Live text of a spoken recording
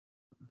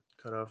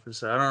cut off for a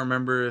second. I don't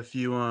remember if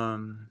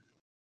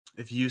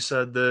you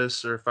said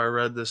this or if I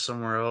read this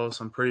somewhere else.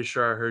 I'm pretty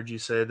sure I heard you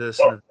say this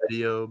in a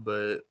video,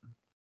 but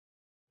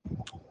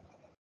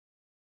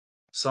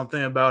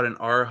something about an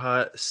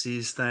arhat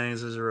sees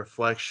things as a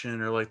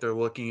reflection or like they're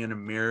looking in a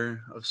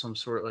mirror of some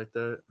sort like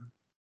that.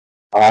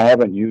 I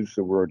haven't used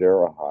the word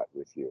arahat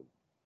with you.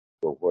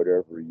 So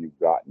whatever you've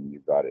gotten, you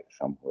got it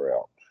somewhere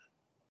else.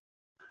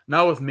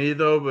 Not with me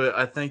though, but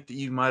I think that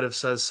you might have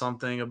said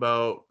something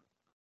about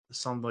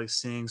some like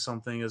seeing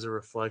something as a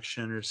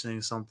reflection or seeing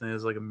something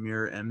as like a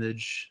mirror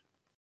image.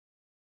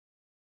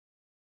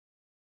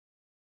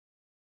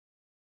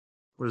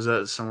 Was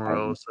that somewhere I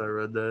else I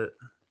read that?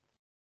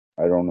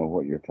 I don't know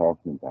what you're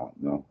talking about.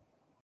 No,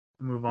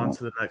 Move on no.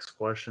 to the next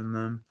question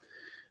then.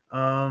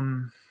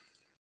 Um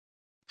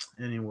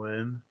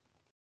anyway,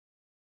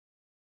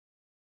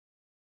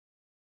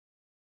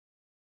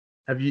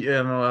 have you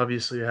yeah, no,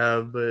 obviously you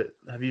have, but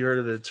have you heard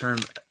of the term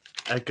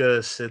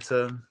Eka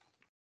Sita?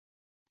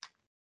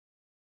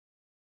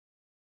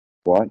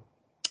 What?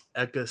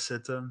 Eka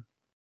Sita?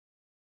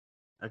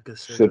 Eka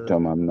Sita.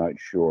 Sitam, I'm not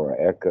sure.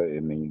 Eka,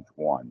 it means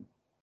one.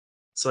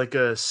 It's like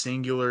a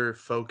singular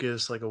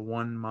focus, like a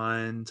one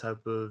mind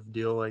type of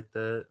deal like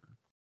that.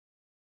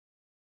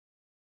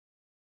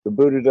 The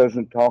Buddha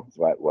doesn't talk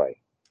that way.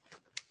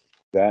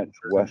 That's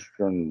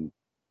Western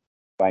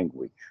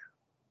language.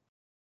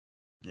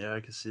 Yeah,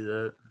 I can see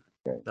that.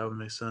 Okay. That would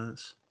make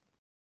sense.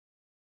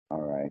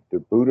 All right. The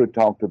Buddha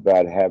talked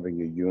about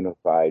having a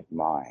unified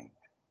mind.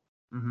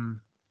 Mm-hmm.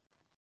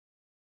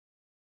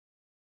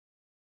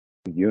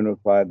 To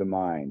unify the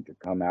mind, to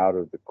come out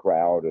of the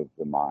crowd of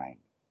the mind,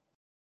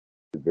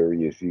 the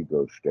various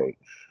ego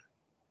states,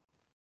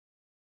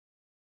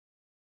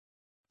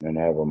 and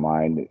have a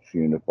mind that's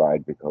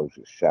unified because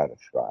it's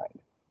satisfied.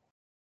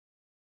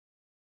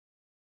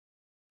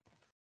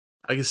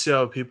 I can see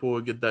how people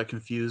would get that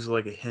confused,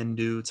 like a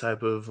Hindu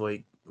type of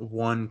like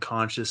one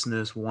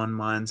consciousness, one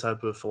mind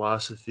type of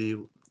philosophy.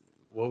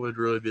 What would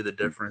really be the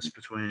difference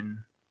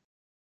between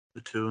the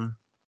two?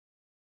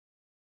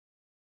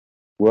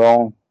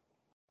 Well,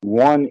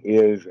 one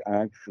is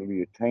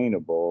actually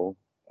attainable,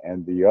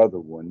 and the other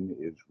one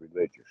is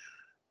religious.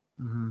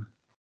 Mm-hmm.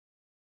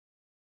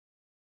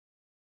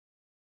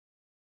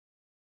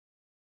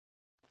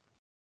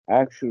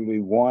 Actually,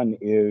 one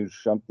is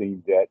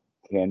something that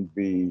can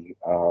be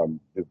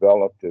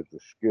developed as a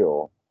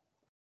skill,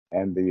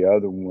 and the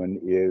other one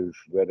is,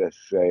 let us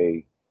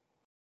say,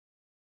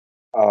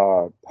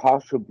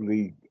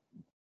 possibly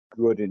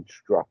good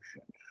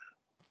instructions.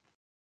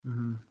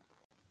 Mm-hmm.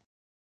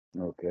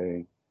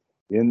 Okay,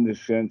 in the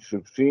sense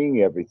of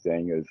seeing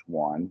everything as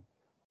one,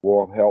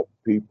 will help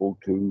people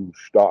to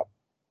stop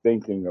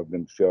thinking of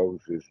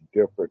themselves as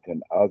different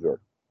and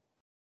other.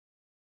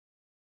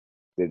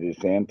 That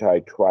is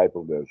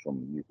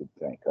anti-tribalism. You could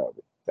think of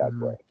it that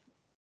Mm-hmm. way.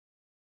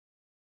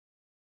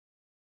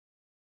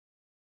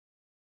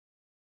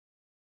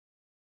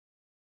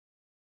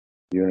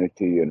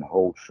 Unity and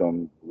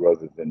wholesome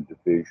rather than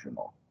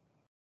divisional.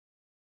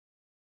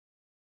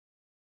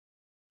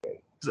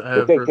 'Cause I But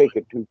have they heard. take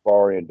it too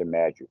far into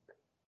magic.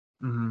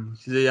 Mm-hmm.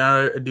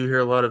 Yeah, I do hear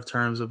a lot of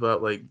terms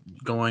about like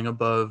going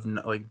above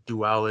like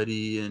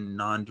duality and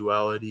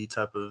non-duality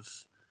type of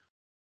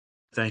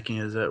thinking.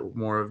 Is that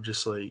more of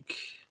just like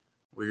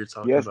what you're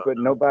talking Yes, about but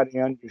nobody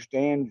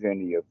understands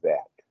any of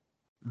that.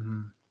 now?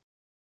 Mm-hmm.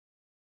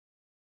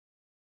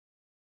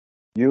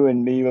 You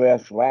and me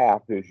let's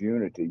laugh is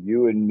unity.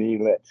 You and me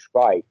let's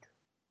fight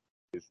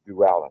is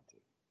duality.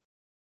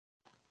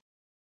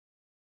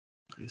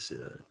 I can see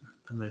that.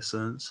 That makes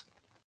sense.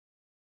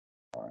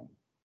 All right.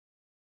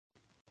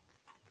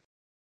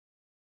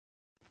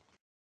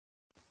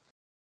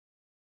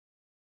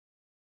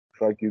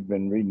 It's like you've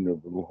been reading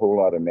a whole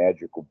lot of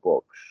magical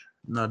books.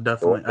 No, Go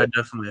definitely. I ahead.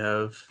 definitely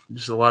have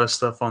just a lot of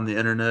stuff on the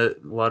internet,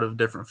 a lot of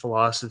different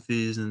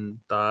philosophies and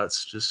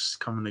thoughts just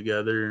coming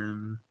together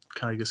and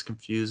kind of gets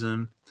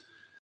confusing.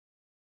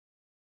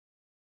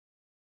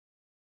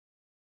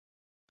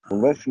 Well,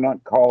 Um, let's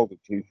not call the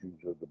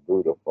teachings of the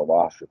Buddha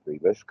philosophy.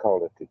 Let's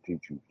call it the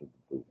teachings of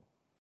the Buddha,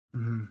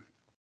 mhm.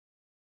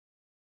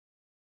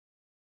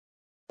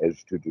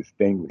 as to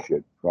distinguish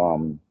it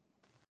from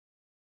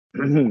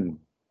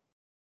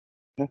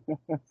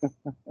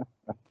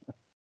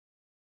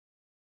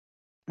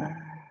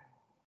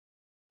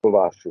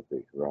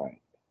philosophy,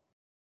 right?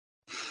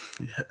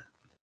 Yeah, I'm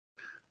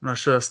not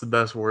sure that's the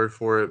best word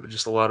for it, but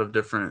just a lot of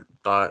different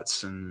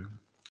thoughts and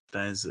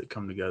things that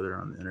come together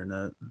on the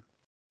internet.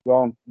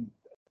 Well,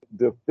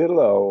 the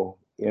philo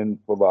in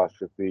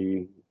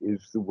philosophy is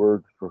the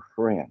word for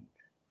friend.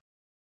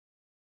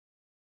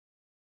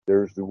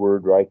 There's the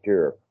word right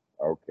there.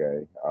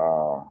 Okay.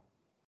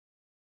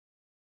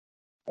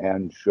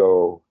 And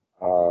so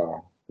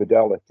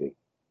fidelity,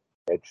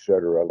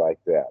 etc., like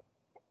that.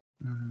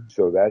 Hmm.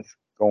 So that's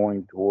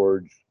going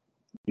towards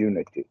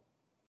unity.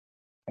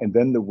 And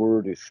then the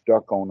word is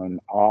stuck on an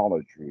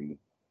ology,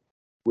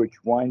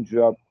 which winds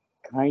up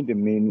kind of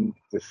meaning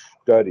the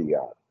study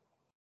of.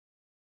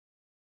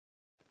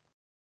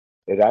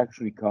 It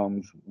actually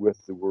comes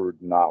with the word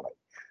knowledge.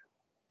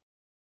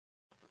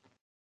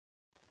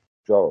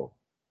 So,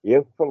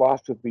 if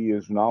philosophy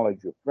is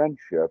knowledge of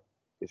friendship,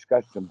 it's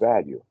got some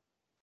value,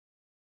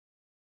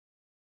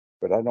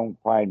 but I don't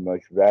find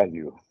much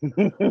value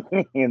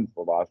in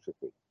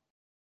philosophy.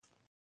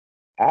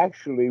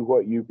 Actually,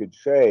 what you could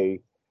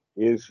say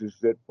is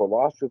that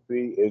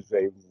philosophy is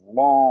a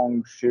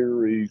long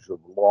series of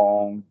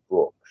long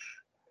books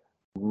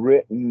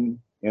written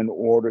in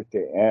order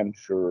to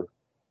answer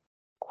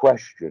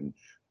questions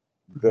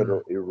that Mhm.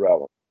 are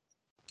irrelevant.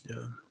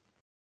 Yeah.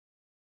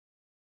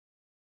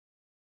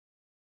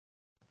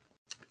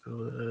 Feel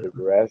that.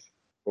 The rest,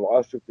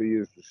 philosophy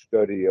is the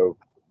study of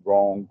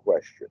wrong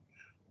questions.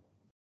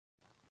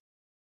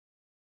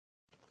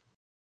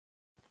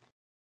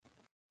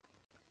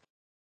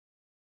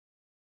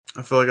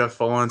 I feel like I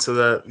fall into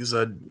that because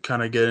I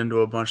kind of get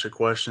into a bunch of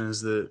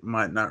questions that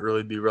might not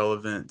really be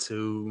relevant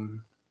to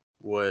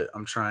what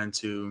I'm trying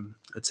to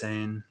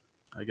attain,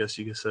 I guess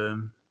you could say.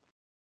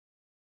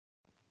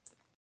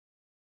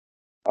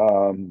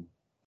 Um,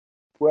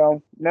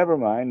 well, never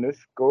mind.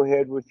 Let's go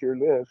ahead with your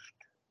list.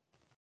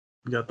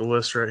 Got the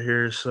list right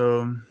here.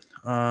 So,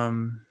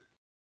 um,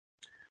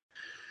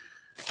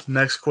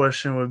 next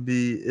question would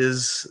be: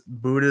 is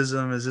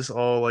Buddhism, is this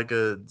all like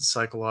a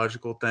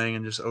psychological thing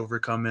and just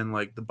overcoming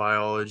like the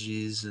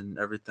biologies and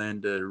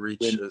everything to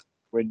reach When a.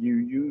 when you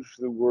use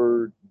the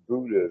word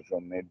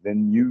Buddhism and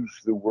then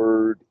use the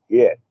word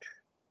it,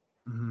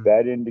 Mhm,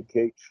 that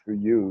indicates for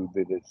you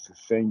that it's a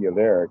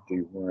singularity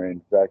where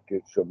in fact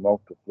it's a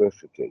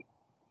multiplicity.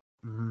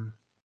 mhm,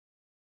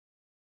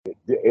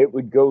 It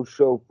would go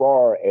so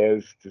far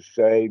as to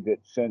say that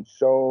since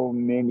so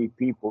many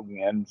people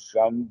in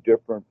some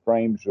different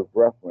frames of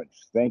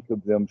reference think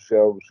of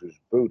themselves as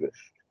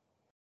Buddhist,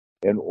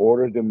 in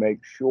order to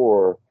make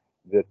sure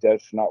that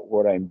that's not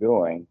what I'm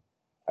doing,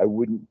 I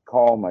wouldn't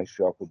call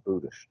myself a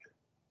Buddhist.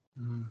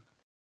 mhm.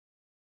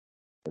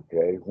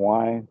 Okay,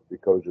 why?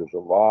 Because there's a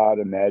lot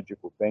of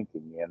magical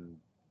thinking in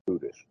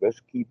Buddhists. Let's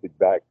keep it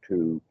back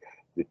to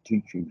the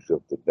teachings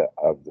of the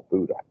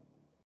Buddha.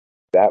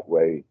 That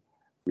way,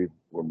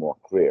 we're more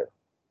clear.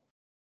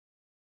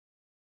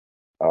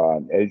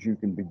 As you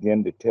can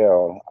begin to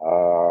tell,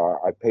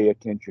 I pay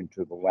attention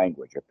to the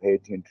language. I pay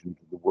attention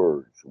to the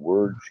words.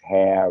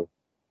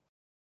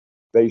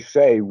 They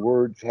say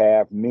words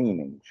have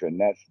meanings, and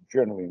that's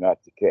generally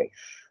not the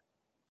case.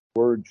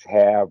 Words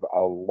have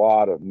a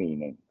lot of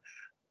meanings,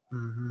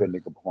 Mhm.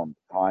 depending upon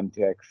the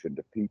context and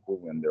the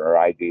people and their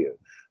ideas.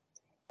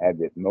 And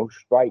that most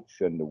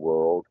fights in the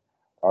world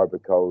are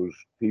because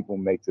people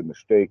make the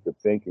mistake of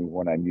thinking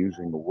when I'm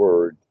using a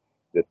word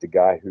that the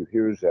guy who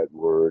hears that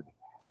word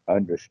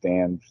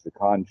understands the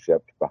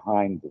concept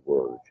behind the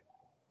word,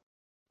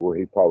 where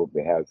he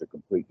probably has a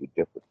completely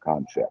different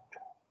concept.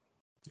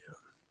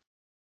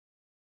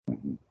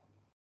 Mhm.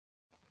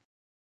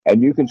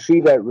 And you can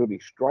see that really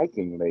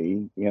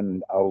strikingly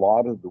in a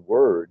lot of the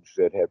words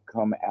that have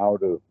come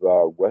out of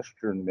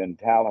Western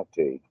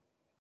mentality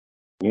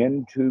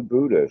into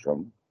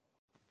Buddhism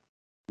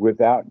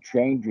without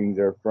changing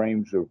their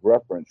frames of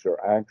reference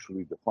or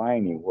actually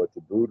defining what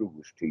the Buddha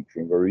was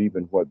teaching or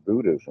even what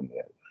Buddhism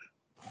is.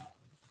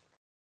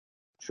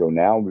 So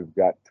now we've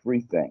got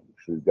three things.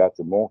 We've got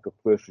the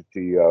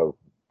multiplicity of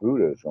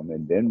Buddhism,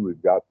 and then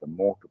we've got the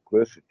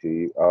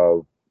multiplicity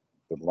of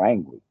the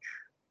language.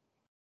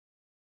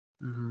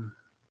 Mhm.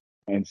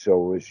 And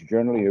so it's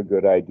generally a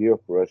good idea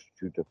for us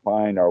to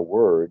define our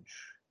words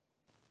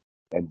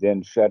and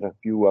then set a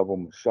few of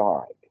them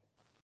aside.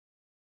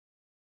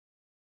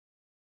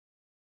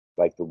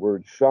 Like the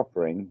word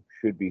suffering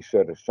should be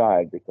set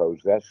aside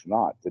because that's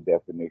not the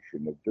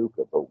definition of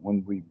dukkha. But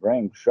when we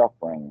bring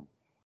suffering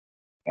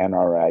and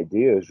our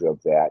ideas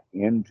of that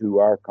into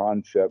our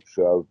concepts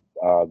of,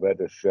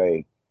 let us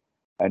say,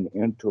 an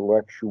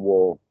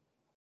intellectual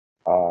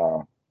uh,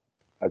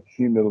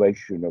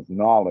 accumulation of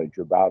knowledge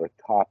about a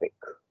topic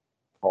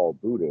called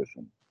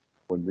Buddhism,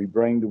 when we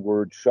bring the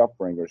word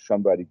suffering or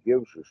somebody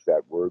gives us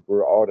that word,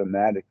 we're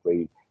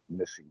automatically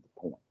missing the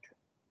point.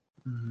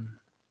 Mhm.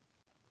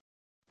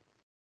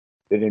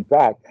 That in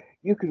fact,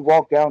 you could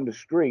walk down the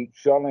street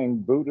selling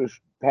Buddhist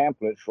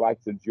pamphlets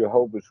like the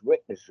Jehovah's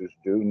Witnesses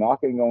do,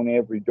 knocking on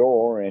every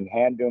door and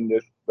hand them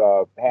this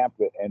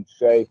pamphlet and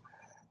say,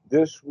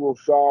 "This will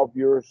solve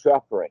your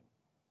suffering.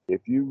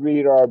 If you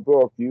read our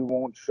book, you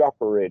won't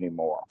suffer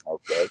anymore."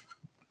 Okay.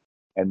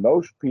 And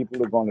most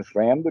people are going to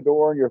slam the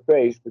door in your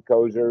face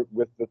because they're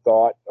with the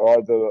thought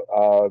or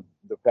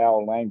the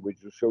foul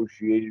language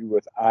associated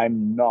with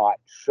 "I'm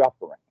not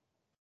suffering."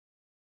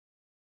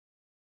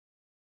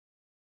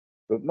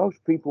 But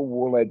most people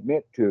will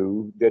admit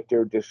to that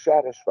they're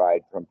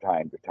dissatisfied from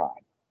time to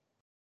time.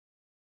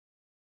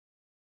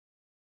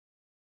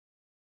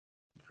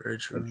 Very And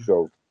true.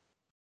 so,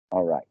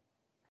 all right.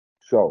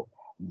 So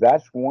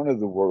that's one of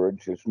the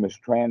words that's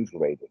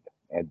mistranslated.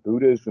 And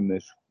Buddhism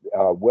is,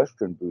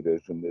 Western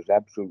Buddhism is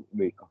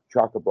absolutely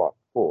chock a block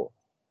full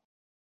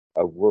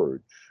of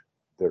words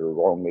that are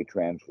wrongly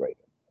translated.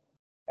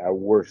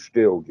 Were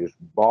still just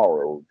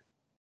borrowed,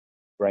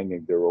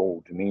 bringing their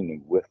old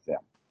meaning with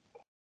them,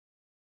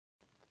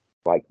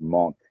 like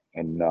monk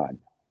and nun.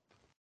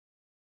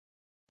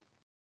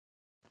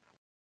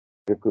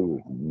 Bhikkhu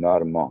is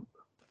not a monk.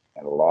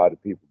 And a lot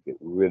of people get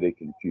really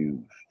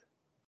confused.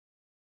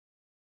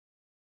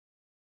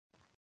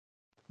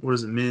 What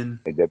does it mean?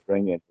 And they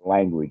bring in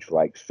language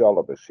like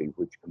celibacy,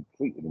 which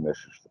completely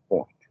misses the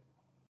point.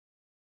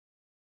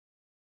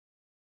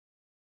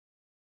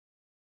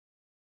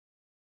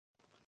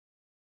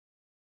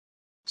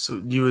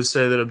 So you would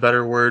say that a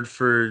better word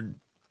for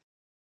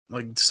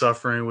like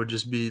suffering would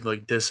just be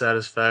like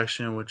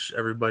dissatisfaction, which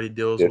everybody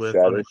deals with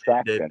on a day-to-day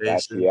Dissatisfaction,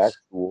 that's the basis.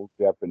 actual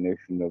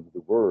definition of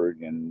the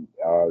word in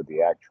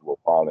the actual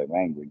Pali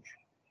language.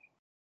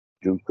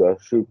 Dukkha,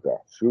 sukha.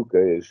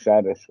 Sukha is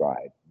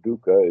satisfied.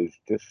 Dukkha is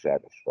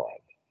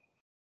dissatisfied.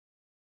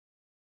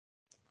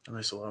 That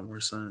makes a lot more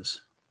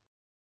sense.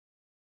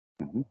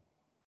 Mhm.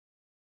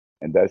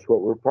 And that's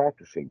what we're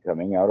practicing,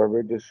 coming out of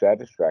our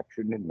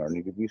dissatisfaction and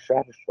learning to be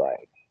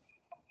satisfied,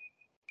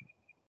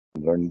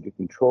 and learning to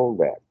control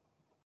that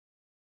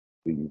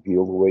so you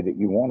feel the way that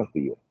you want to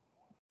feel.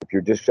 If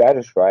you're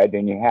dissatisfied,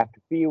 then you have to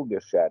feel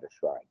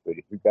dissatisfied. But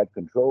if you've got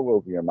control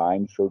over your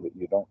mind so that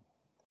you don't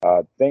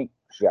think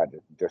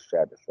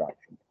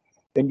dissatisfaction,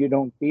 then you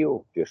don't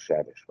feel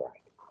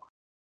dissatisfied.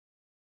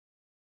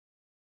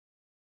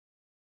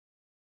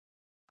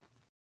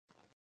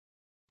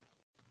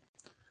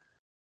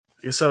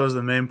 I guess that was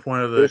the main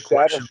point of the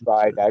question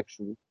Dissatisfied,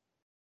 actually.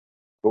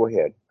 Go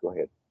ahead. Go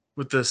ahead.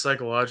 with the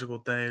psychological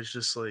thing. It's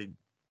just like,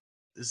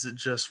 is it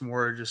just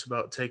more just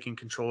about taking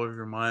control of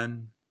your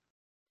mind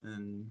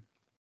and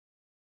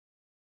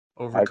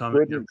I overcoming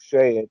couldn't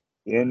say it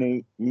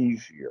any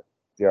easier.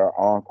 There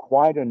are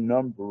quite a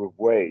number of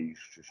ways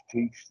to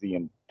teach the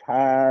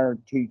entire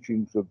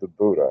teachings of the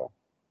Buddha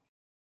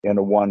in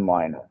a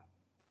one-liner.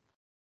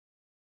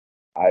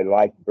 I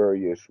like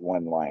various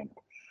one-liners.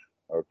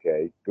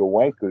 Okay,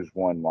 Goenka's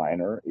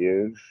one-liner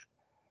is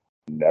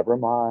never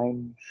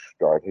mind,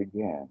 start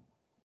again.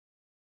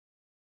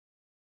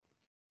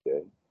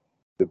 Okay.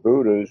 The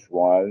Buddha's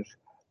was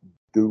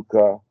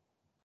dukkha,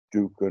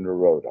 dukkha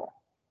nirodha.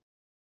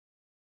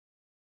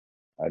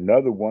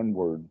 Another one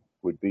word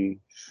would be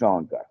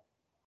sangha.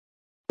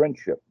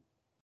 Friendship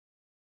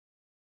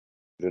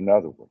is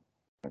another one.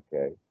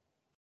 Okay.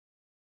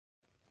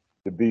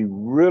 To be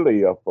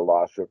really a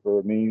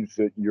philosopher means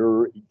that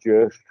you're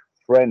just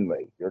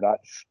friendly. You're not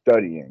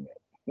studying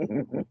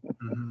it.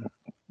 Mhm.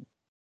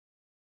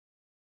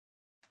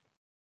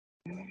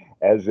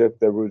 As if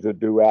there was a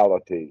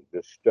duality,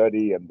 the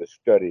study and the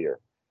studier,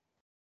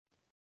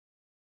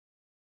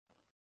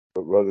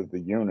 but rather the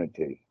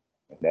unity,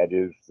 and that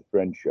is the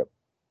friendship.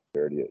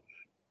 There it is.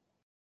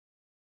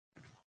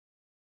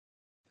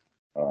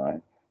 All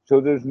right. So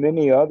there's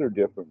many other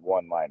different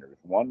one-liners.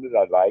 One that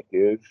I like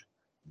is,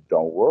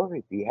 "Don't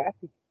worry, be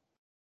happy."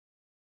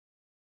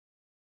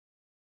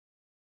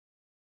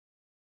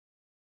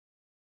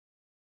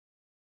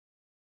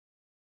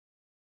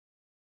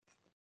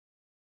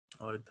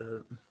 I like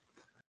that.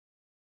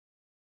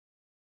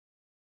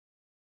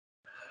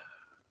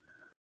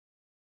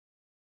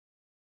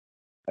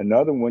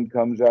 Another one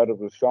comes out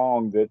of a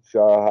song that's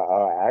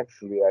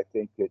actually, I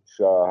think it's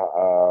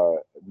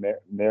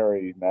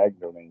Mary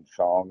Magdalene's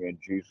song in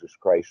Jesus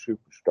Christ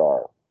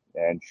Superstar.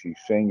 And she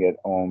sang it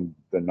on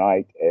the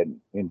night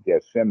in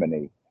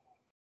Gethsemane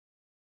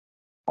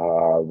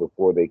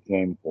before they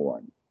came for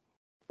him.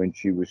 When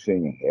she was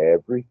singing,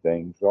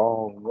 "Everything's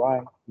all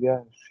right,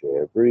 yes,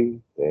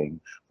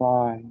 everything's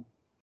fine.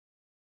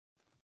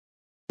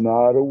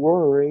 Not a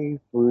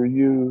worry for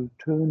you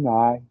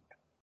tonight.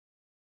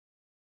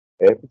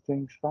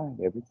 Everything's fine,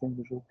 everything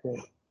is okay."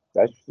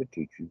 That's the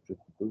teachings of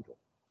the Buddha.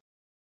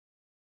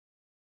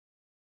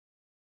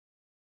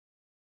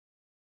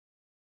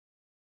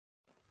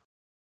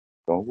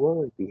 Don't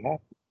worry, be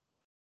happy.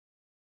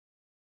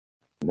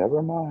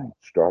 Never mind,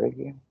 start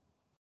again.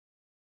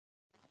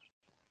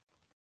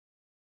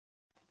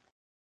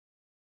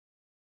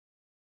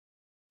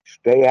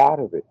 Stay out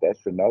of it.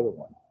 That's another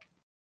one.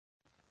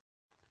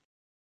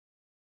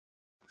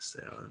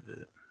 Stay out of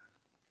it.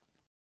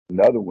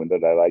 Another one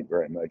that I like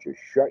very much is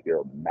shut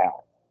your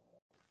mouth.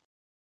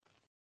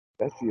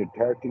 That's the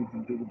entire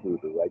teaching of the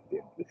Buddha right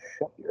there. Just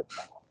shut your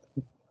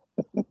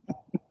mouth.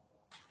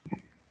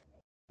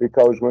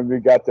 Because when we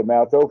got the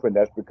mouth open,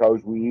 that's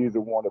because we either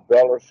want to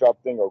bellow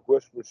something or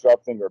whisper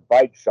something or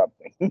bite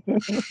something.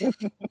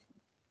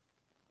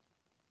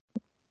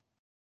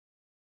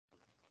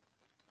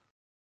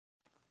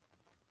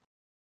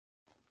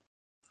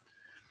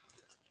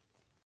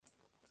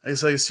 I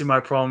guess I can see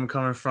my problem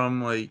coming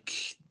from like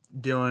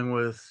dealing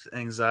with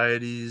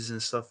anxieties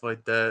and stuff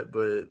like that,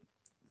 but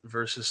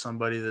versus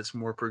somebody that's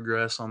more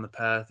progressed on the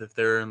path, if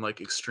they're in like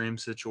extreme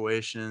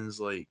situations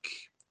like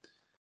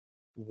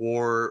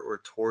war or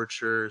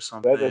torture or Let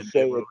something, us they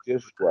say really it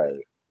this with that.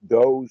 way.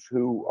 Those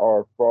who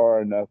are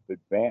far enough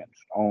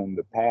advanced on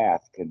the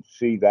path can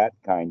see that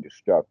kind of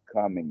stuff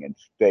coming and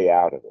stay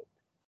out of it.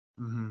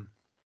 Hmm.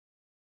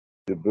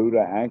 The Buddha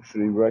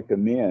actually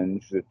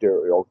recommends that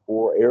there are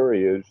 4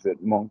 areas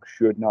that monks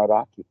should not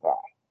occupy.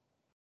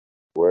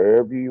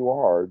 Wherever you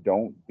are,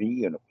 don't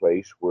be in a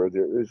place where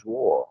there is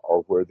war,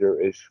 or where there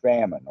is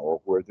famine,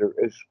 or where there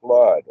is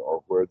flood,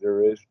 or where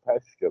there is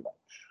pestilence.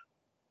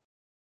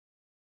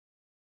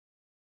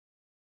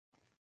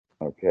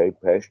 Okay,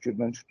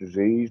 pestilence,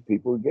 disease,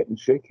 people are getting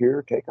sick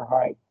here, take a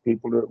hike.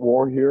 People are at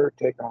war here,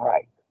 take a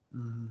hike.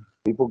 Mhm.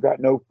 People got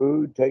no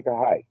food, take a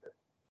hike.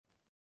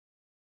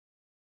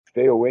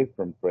 Stay away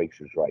from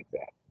places like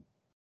that.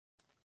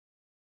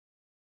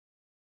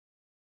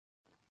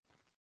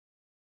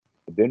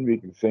 And then we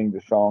can sing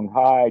the song,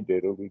 Hi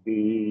Diddly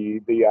Dee,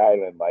 the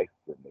island life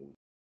for me.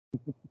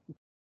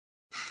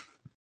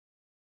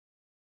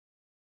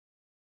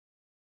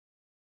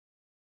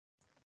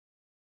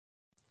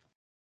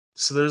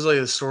 So there's like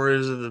the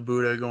stories of the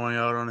Buddha going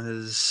out on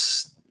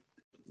his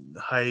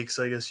hikes,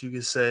 I guess you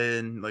could say,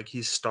 and like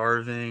he's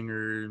starving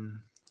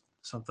or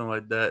something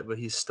like that, but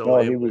he's still No,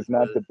 he able was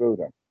not to the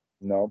Buddha.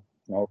 No,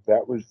 no,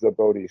 that was the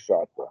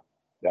Bodhisattva.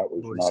 That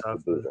was not the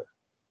bodhisattva. Buddha.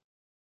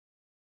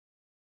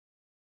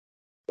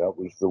 That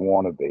was the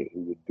wannabe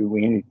who would do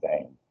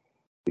anything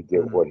to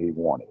get Mm, what he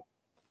wanted.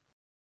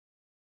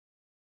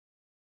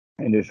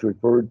 And it's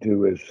referred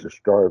to as the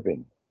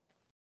starving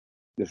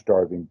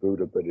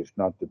Buddha, but it's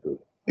not the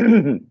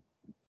Buddha.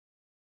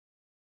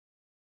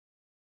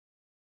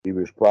 He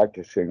was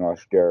practicing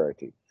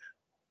austerity.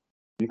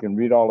 You can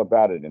read all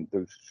about it in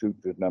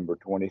Sutta number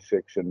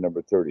 26 and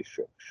number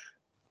 36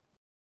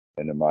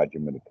 in the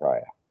Majjhima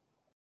Nikaya.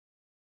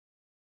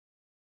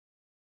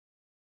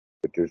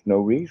 But there's no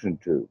reason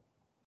to,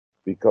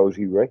 because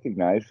he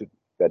recognized that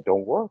that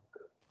don't work.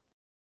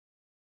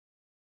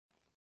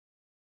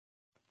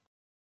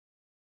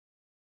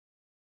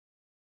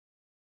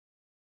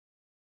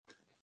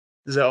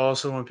 Is that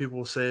also when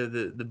people say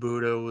that the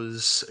Buddha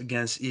was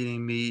against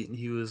eating meat and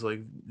he was like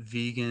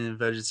vegan and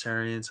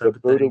vegetarian The type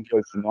of Buddha thing?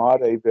 was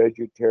not a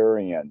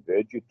vegetarian. Mhm,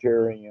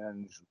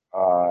 Vegetarians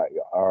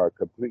are a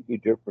completely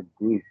different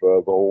group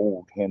of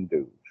old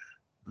Hindus.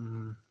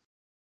 mhm,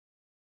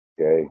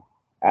 Okay.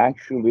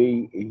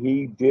 Actually,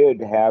 he did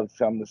have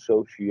some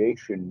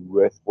association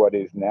with what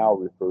is now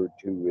referred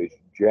to as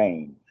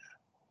Jains.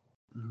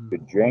 mhm. The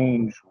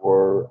Jains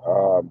were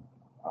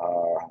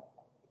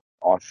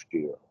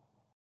austere,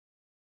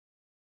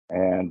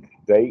 and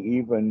they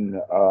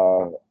even,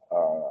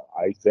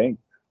 I think,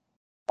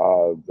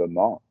 the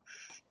monks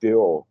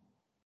still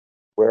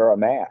wear a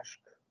mask,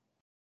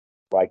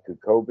 like a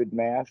COVID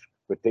mask,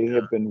 but they Yeah.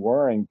 have been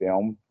wearing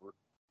them for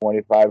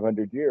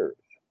 2,500 years.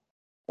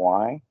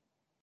 Why?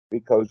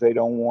 Because they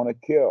don't want to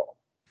kill.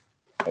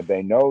 And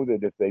they know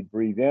that if they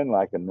breathe in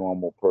like a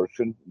normal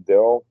person,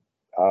 they'll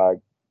uh,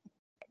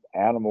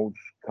 animals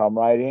come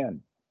right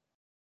in.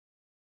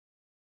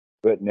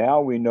 But now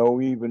we know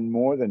even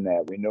more than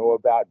that. We know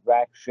about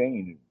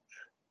vaccines.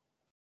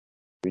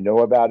 We know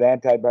about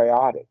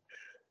antibiotics,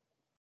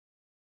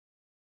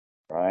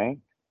 right?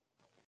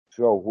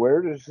 So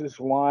where does this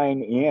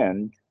line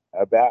end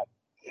about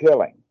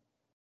killing?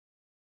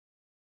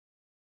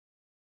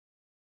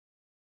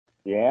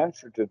 The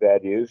answer to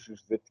that is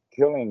that the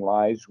killing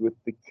lies with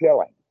the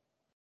killing.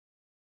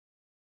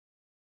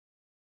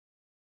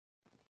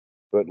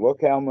 But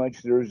look how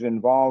much there's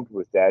involved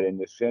with that in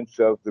the sense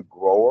of the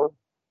grower,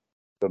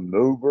 the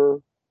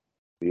mover,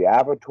 the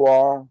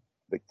abattoir,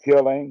 the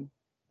killing,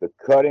 the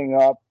cutting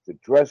up, the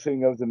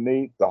dressing of the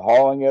meat, the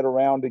hauling it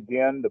around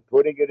again, the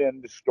putting it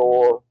in the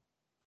store.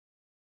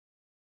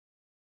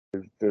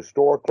 The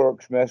store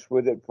clerks mess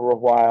with it for a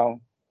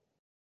while.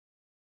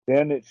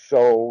 Then it's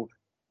sold.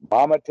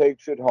 Mama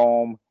takes it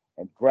home,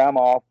 and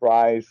grandma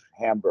fries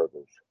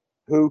hamburgers.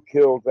 Who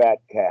killed that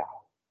cow?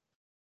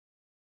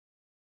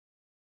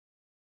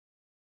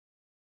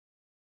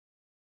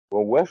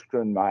 Well,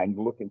 Western mind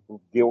looking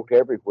for guilt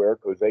everywhere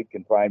because they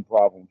can find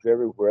problems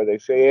everywhere. They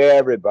say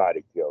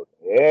everybody killed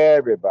it.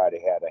 Everybody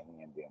had a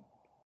hand in it.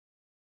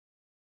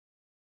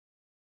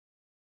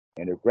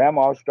 And if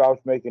grandma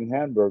stops making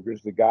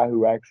hamburgers, the guy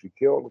who actually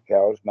killed the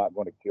cow is not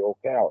going to kill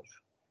cows.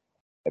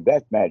 And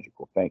that's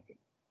magical thinking.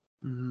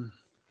 Mhm.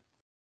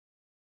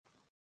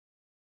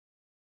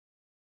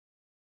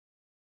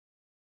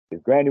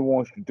 If Granny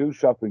wants to do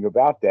something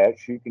about that,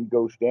 she can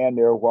go stand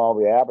there while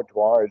the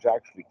abattoir is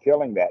actually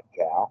killing that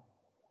cow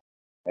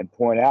and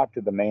point out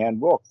to the man,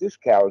 look, this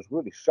cow is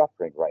really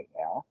suffering right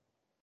now.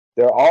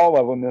 They're all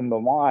of them in the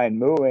line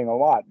mooing a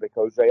lot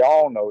because they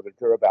all know that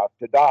they're about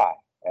to die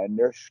and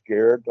they're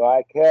scared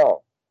like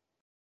hell.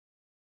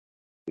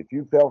 If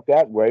you felt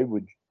that way,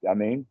 I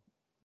mean,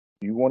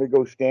 you want to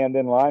go stand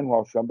in line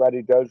while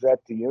somebody does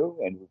that to you?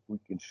 And if we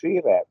can see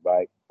that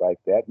like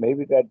that,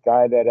 maybe that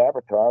guy, that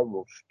avatar,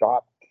 will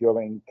stop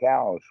killing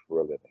cows for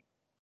a living.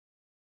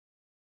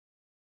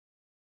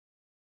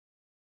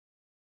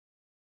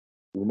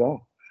 You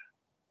know,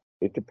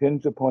 it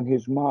depends upon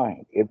his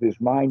mind. If his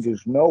mind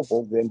is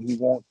noble, then he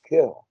won't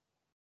kill.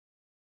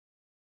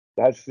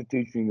 That's the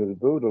teaching of the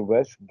Buddha.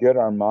 Let's get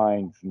our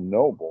minds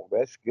noble.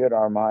 Let's get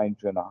our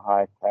minds in a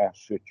high class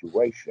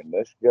situation.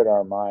 Let's get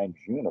our minds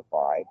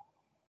unified.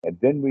 And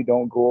then we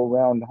don't go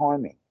around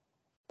harming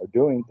or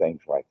doing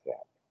things like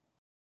that.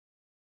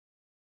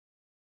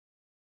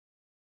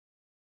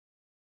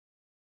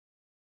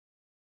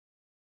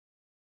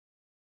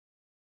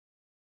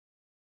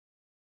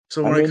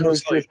 So I when it mean, comes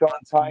there's to like just all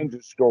hunting, kinds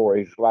of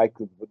stories. Like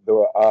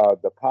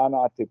the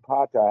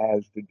Panatipata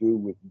has to do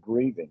with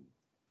breathing.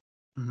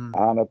 mhm.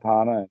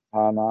 Anapana and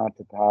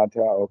Panatipata.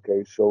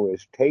 Okay, so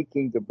it's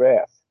taking the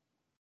breath.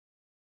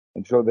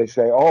 And so they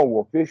say, oh,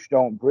 well, fish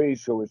don't breathe,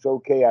 so it's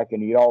okay. I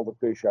can eat all the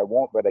fish I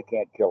want, but I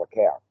can't kill a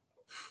cow.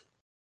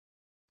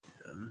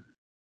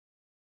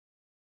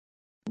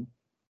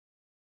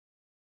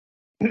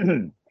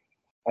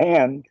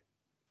 And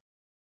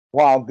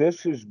while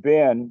this has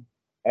been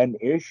an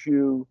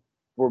issue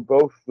for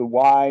both the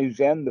wise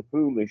and the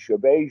foolish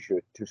of Asia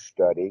to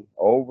study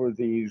over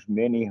these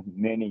many,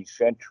 many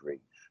centuries,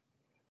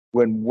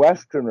 when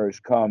Westerners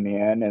come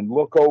in and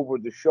look over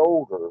the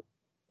shoulder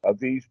of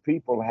these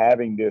people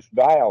having this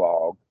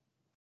dialogue,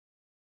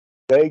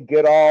 they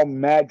get all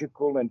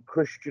magical and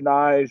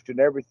Christianized and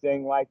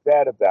everything like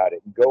that about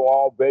it, and go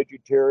all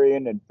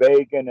vegetarian and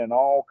vegan and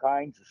all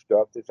kinds of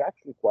stuff that's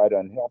actually quite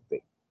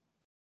unhealthy.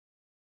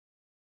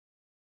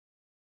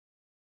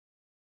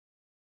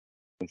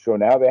 And so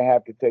now they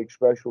have to take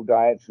special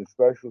diets and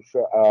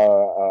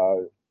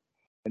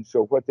and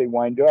so what they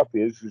wind up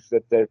is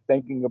that they're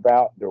thinking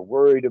about, they're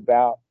worried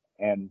about,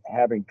 and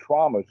having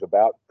traumas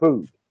about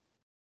food.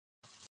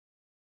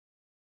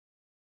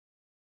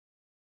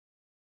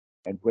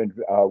 And when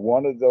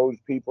one of those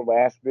people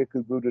asked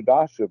Bhikkhu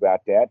Buddhadasa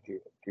about that,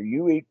 do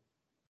you eat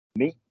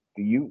meat?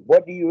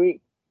 What do you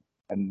eat?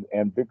 And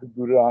Bhikkhu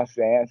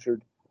Buddhadasa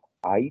answered,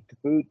 I eat the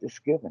food that's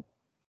given.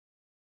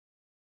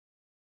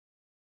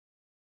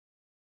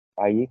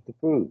 I eat the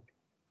food.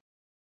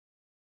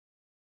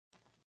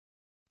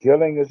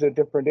 Killing is a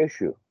different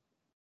issue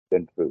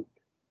than food.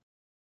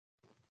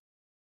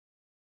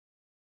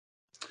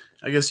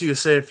 I guess you could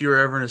say if you were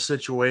ever in a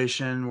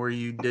situation where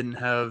you didn't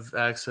have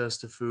access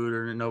to food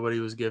or nobody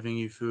was giving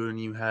you food and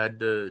you had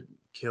to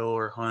kill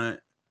or hunt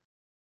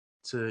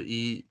to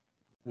eat,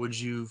 would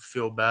you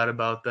feel bad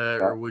about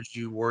that or No, would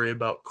you worry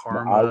about no,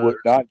 I karma would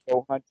or not something?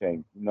 go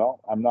hunting. No,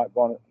 I'm not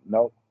going to.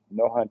 No,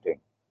 no hunting.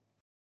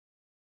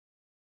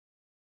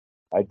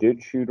 I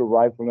did shoot a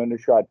rifle and a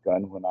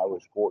shotgun when I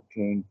was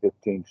 14,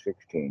 15,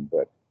 16,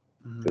 but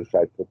Mhm. since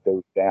I put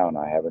those down,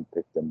 I haven't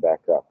picked them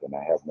back up, and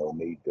I have no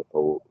need to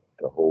hold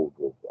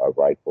a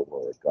rifle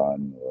or a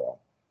gun or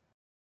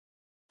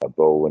a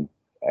bow and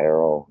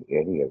arrow,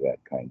 any of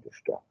that kind of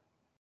stuff.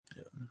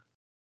 Yeah.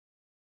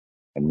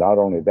 And not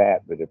only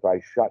that, but if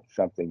I shot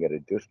something at a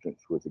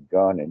distance with a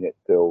gun and it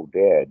fell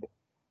dead,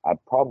 I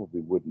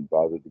probably wouldn't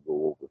bother to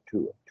go over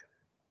to it.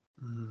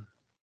 Mhm.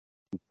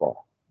 Too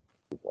far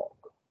to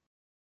walk.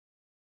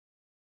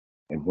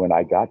 And when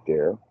I got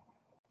there,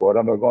 what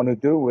am I going to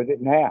do with it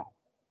now?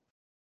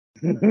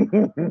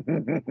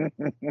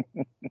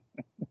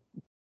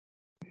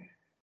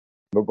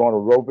 We're going to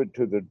rope it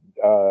to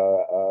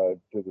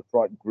the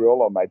front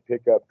grill of my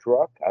pickup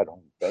truck. I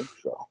don't think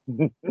so.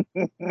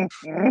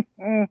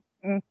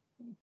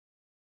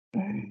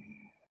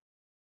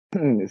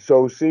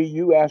 So, see,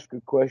 you asked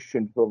a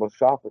question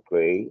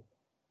philosophically,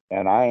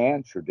 and I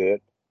answered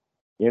it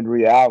in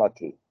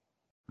reality.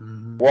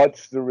 Mhm.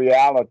 What's the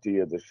reality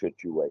of the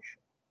situation?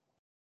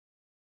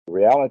 The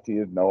reality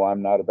is, no,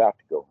 I'm not about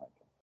to go hunting.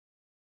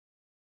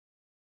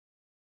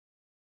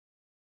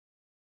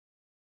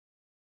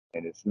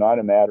 And it's not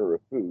a matter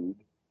of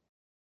food.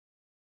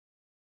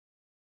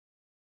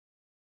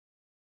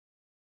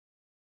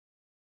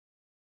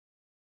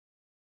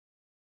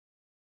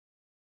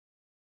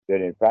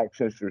 That in fact,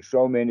 since there's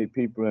so many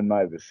people in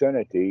my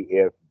vicinity,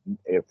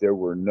 if there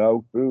were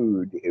no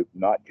food, if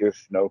not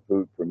just no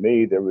food for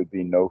me, there would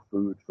be no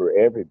food for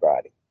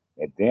everybody.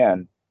 And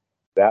then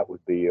that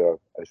would be a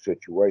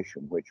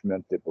situation which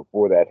meant that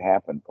before that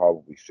happened,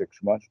 probably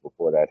 6 months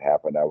before that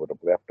happened, I would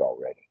have left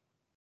already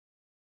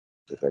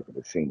if I could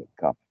have seen it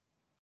coming.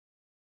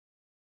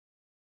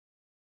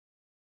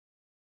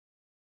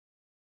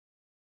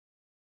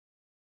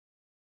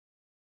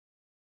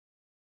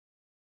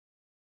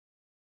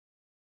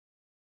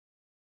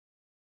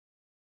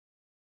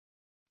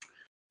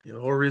 Yeah, the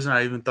whole reason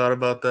I even thought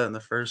about that in the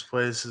first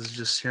place is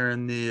just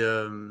hearing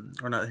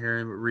or not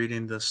hearing, but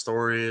reading the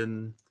story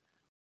and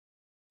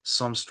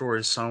some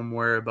story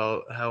somewhere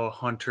about how a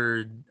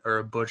hunter or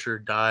a butcher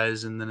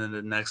dies and then in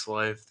the next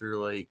life they're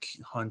like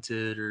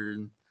hunted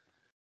or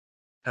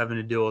having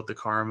to deal with the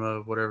karma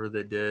of whatever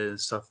they did and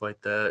stuff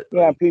like that.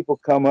 Yeah, Like, people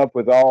come up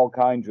with all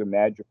kinds of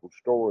magical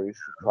stories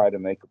to try to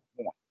make a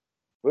point.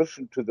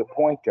 Listen to the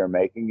point they're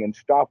making and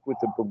stop with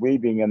the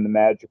believing in the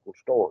magical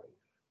stories.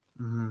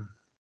 mhm.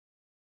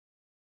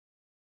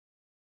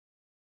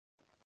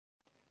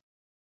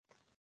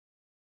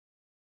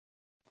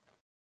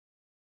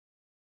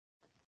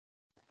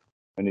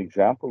 An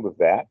example of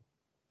that,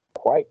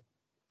 quite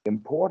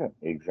important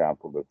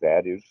example of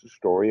that, is the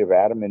story of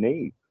Adam and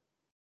Eve,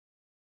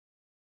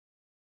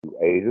 who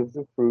ate of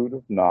the fruit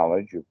of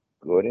knowledge of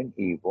good and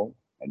evil,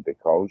 and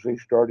because they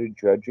started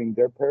judging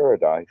their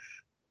paradise,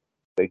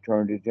 they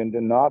turned it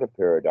into not a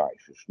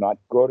paradise. It's not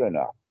good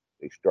enough.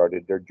 They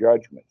started their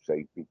judgments.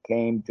 They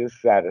became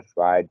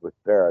dissatisfied with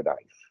paradise.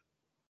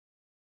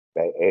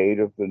 They ate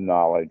of the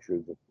knowledge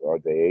of or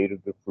they ate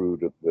of the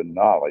fruit of the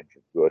knowledge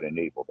of good and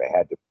evil. They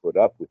had to put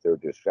up with their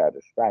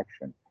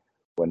dissatisfaction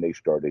when they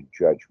started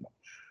judgments.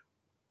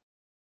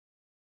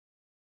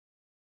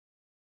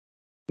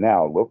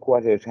 Now, look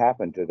what has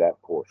happened to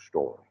that poor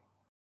story.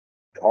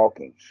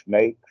 Talking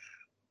snakes,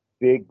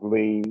 big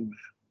leaves,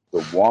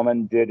 the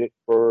woman did it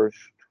first,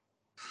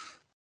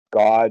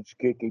 God's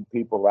kicking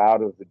people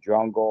out of the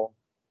jungle.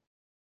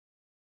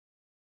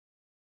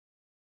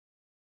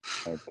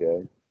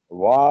 Okay. A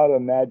lot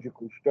of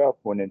magical stuff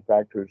when in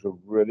fact there's a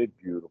really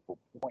beautiful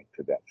point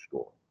to that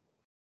story.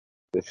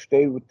 Let's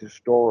stay with the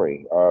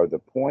story, or the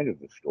point of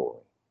the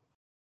story.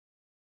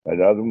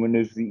 Another one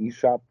is the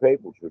Aesop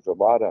fables. There's a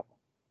lot of them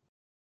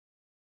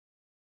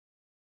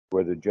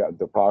where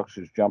the fox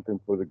is jumping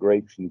for the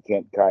grapes and he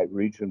can't quite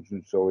reach them,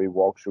 and so he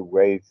walks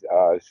away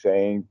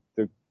saying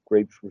the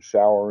grapes were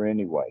sour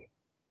anyway.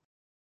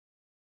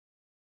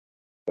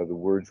 In other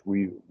words,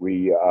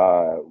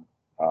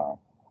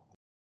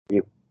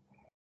 if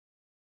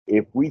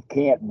if we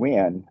can't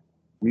win,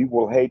 we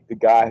will hate the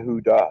guy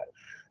who does.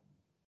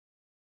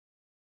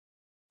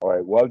 Or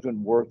it wasn't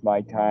worth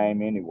my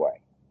time anyway.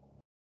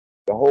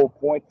 The whole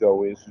point,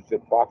 though, is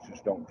that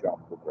foxes don't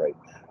jump for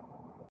grapes.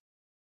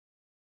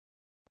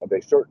 And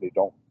they certainly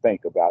don't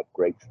think about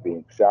grapes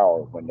being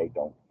sour when they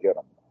don't get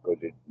them because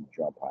they didn't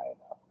jump high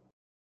enough.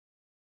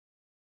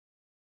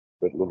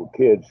 But little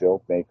kids,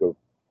 they'll think of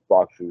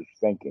foxes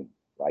thinking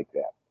like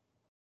that.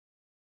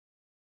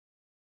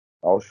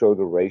 Also,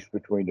 the race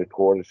between the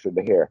tortoise and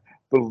the hare.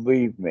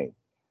 Believe me,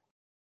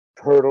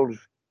 turtles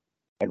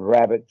and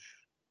rabbits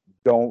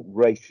don't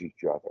race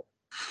each other.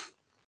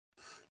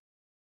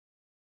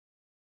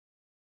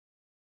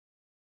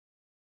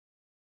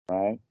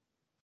 Right?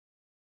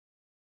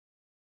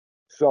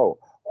 So,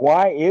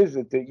 why is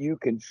it that you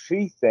can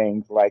see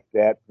things like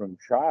that from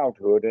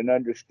childhood and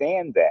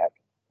understand that?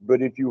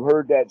 But if you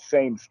heard that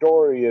same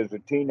story as a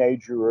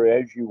teenager or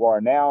as you are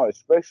now,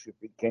 especially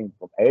if it came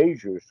from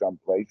Asia or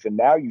someplace, and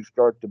now you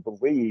start to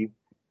believe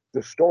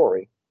the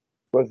story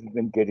rather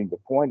than getting the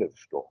point of the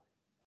story.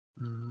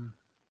 Mm-hmm.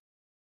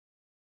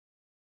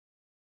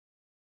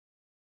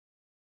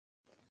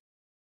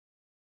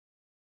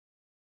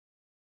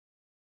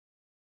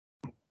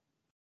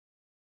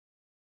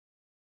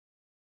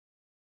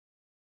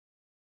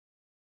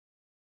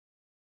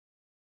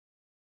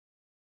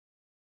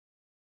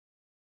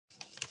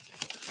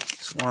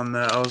 So on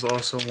that, I was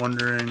also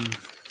wondering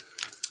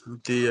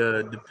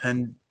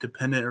the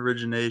dependent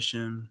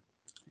origination.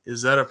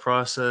 Is that a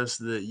process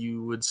that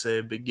you would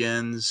say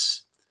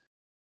begins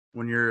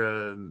when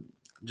you're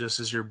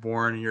just as you're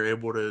born and you're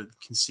able to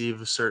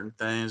conceive of certain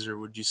things, or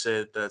would you say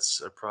that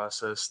that's a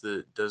process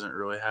that doesn't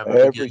really have a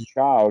Every beginning?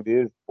 child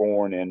is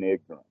born in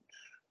ignorance.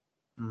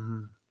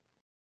 Mm-hmm.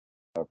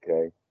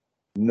 Okay.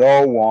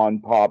 No one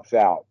pops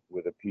out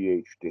with a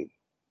PhD,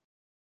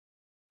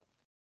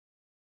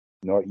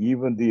 nor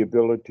even the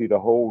ability to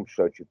hold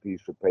such a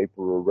piece of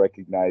paper or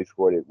recognize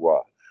what it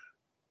was.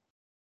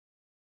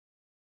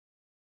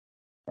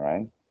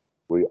 Right?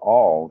 We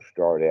all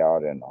start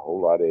out in a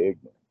whole lot of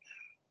ignorance.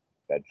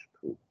 That's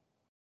true.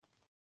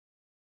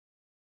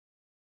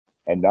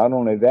 And not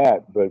only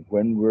that, but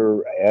when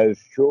we're as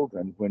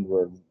children, when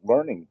we're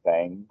learning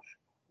things,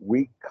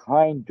 we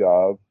kind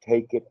of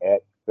take it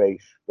at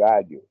face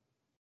value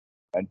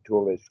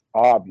until it's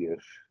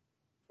obvious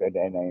that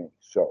it ain't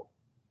so.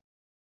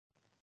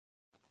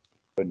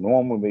 But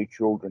normally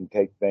children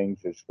take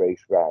things as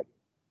face value.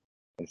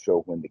 And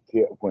so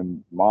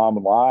when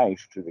mom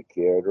lies to the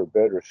kid, or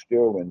better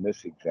still in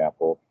this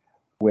example,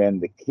 when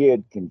the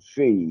kid can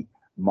see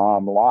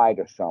mom lie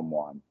to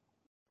someone,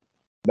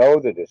 know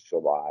that it's a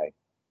lie,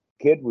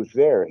 kid was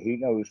there, he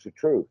knows the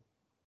truth.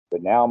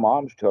 But now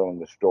mom's telling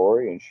the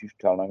story and she's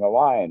telling a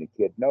lie, and the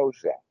kid knows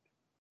that.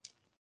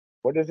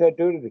 What does that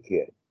do to the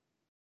kid?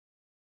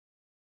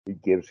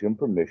 It gives him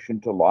permission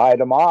to lie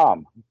to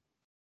mom.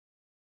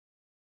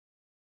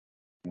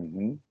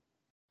 Mm-hmm.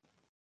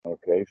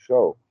 Okay,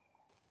 so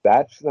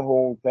that's the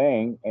whole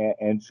thing.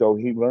 And so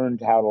he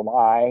learned how to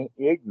lie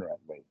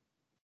ignorantly.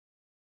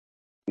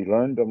 He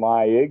learned to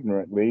lie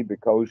ignorantly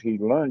because he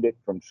learned it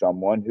from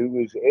someone who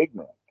is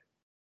ignorant.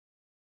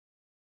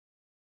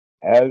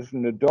 As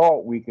an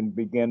adult, we can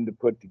begin to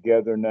put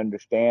together and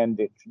understand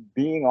that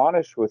being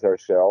honest with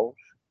ourselves,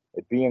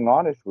 that being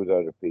honest with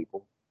other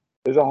people,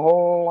 is a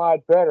whole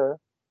lot better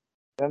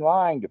than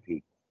lying to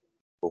people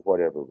for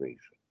whatever reason.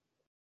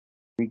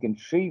 We can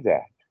see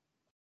that.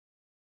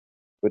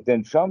 But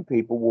then some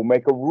people will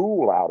make a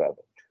rule out of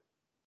it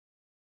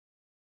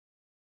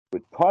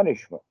with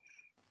punishments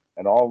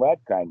and all that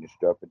kind of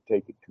stuff and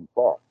take it too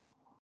far.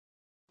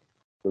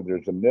 So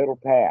there's a middle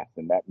path,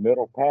 and that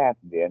middle path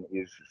then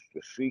is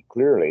to see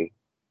clearly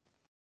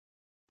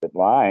that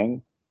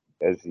lying,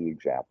 as the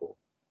example,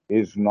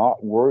 is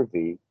not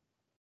worthy.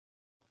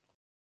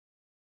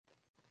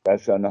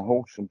 That's an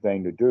unwholesome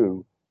thing to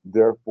do.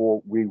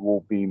 Therefore, we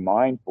will be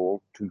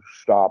mindful to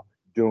stop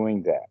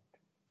doing that.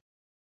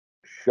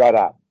 Shut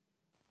up.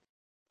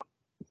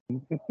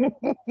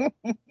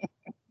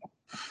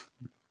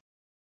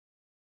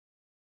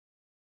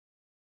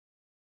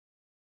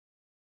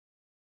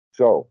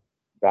 So,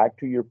 back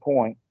to your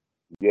point,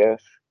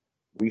 yes,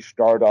 we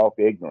start off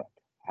ignorant.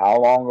 How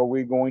long are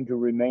we going to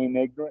remain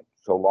ignorant?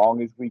 So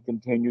long as we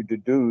continue to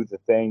do the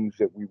things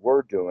that we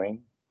were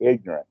doing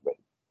ignorantly.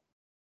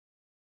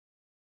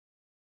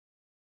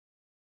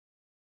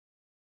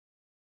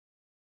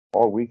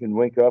 Or we can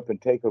wake up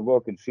and take a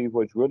look and see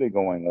what's really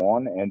going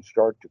on and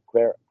start to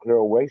clear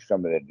away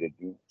some of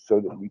that so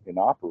that we can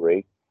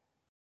operate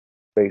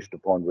based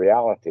upon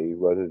reality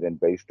rather than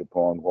based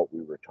upon what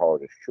we were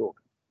taught as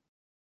children.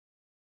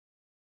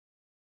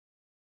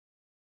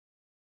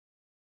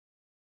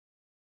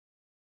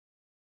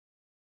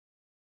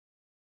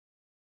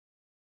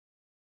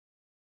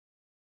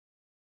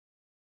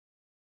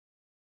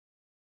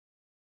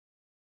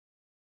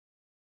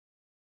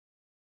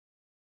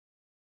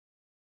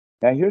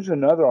 Now, here's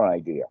another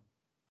idea,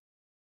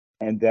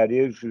 and that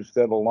is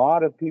that a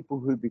lot of people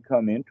who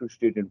become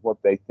interested in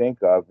what they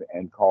think of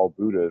and call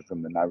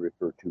Buddhism, and I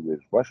refer to as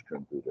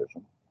Western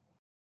Buddhism,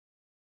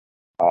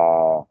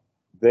 uh,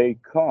 they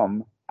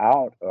come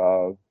out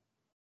of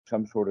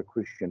some sort of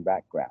Christian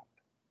background,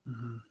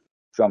 Mm-hmm.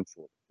 some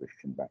sort of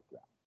Christian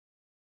background.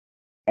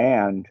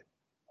 And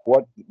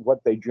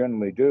what they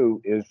generally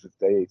do is that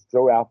they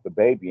throw out the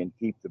baby and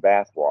keep the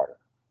bathwater,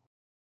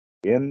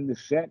 in the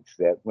sense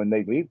that when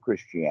they leave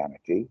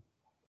Christianity,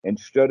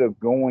 instead of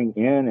going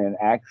in and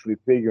actually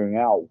figuring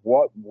out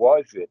what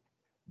was it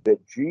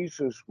that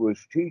Jesus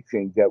was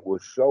teaching that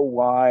was so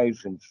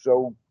wise and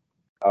so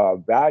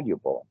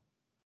valuable,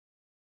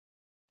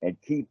 and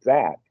keep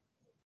that,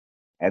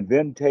 and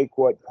then take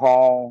what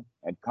Paul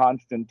and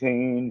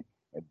Constantine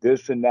and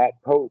this and that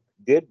Pope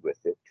did with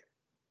it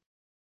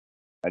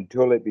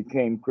until it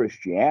became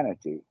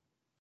Christianity,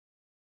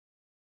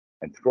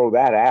 and throw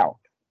that out.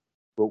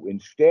 But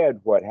instead,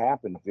 what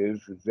happens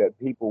is that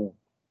people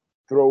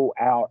throw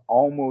out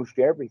almost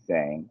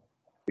everything,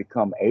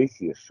 become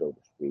atheists, so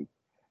to speak,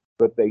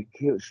 but they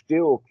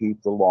still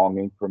keep the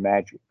longing for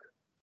magic.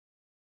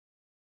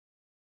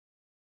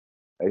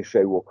 They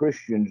say, well,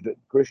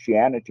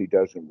 Christianity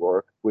doesn't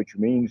work, which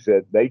means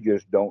that they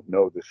just don't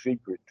know the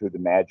secret to the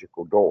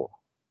magical door.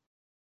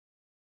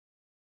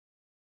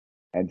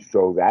 And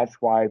so that's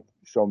why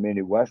so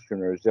many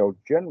Westerners, they'll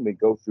generally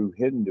go through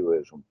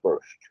Hinduism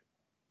first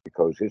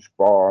because it's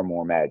far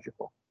more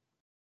magical.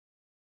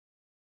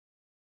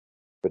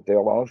 But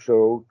they'll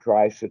also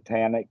try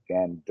satanic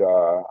and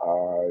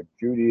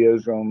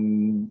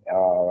Judaism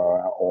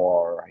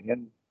or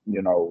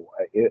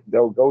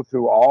they'll go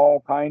through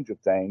all kinds of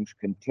things,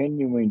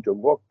 continuing to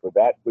look for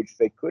that which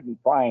they couldn't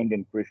find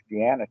in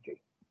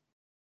Christianity.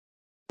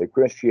 The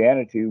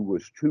Christianity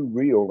was too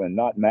real and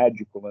not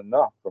magical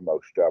enough for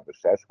most of us.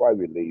 That's why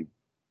we leave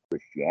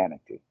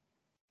Christianity,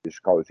 just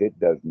because it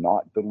does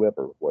not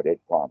deliver what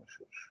it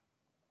promises.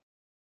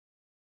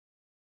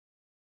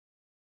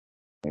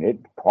 And it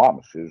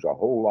promises a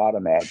whole lot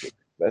of magic.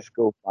 Let's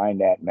go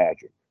find that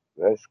magic.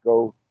 Let's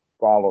go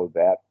follow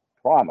that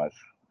promise.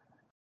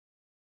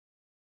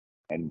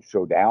 And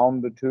so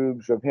down the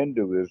tubes of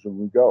Hinduism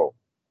we go,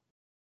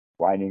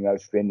 finding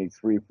us spending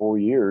 3 or 4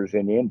 years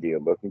in India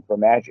looking for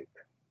magic.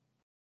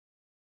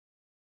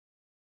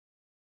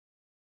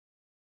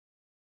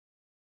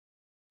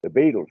 The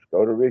Beatles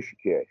go to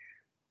Rishikesh.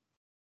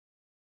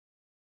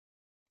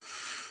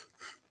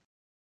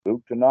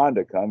 Luke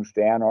Tananda comes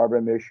to Ann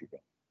Arbor, Michigan.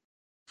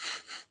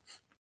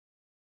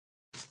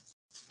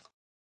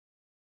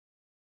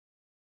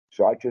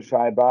 Satya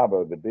Sai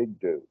Baba, the big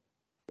dude,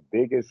 the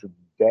biggest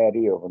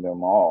daddy of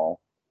them all,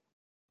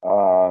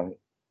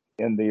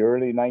 in the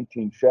early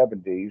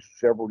 1970s,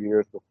 several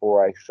years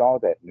before I saw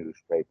that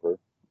newspaper,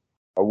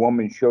 a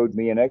woman showed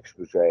me an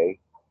expose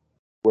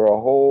where a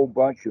whole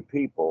bunch of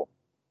people,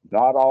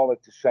 not all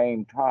at the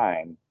same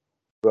time,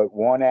 but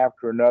one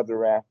after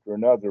another,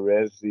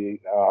 as the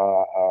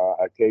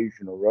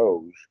occasion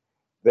arose,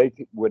 they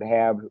would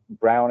have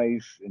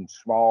brownies and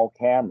small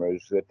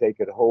cameras that they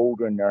could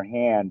hold in their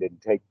hand and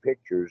take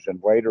pictures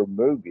and later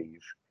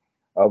movies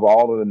of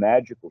all of the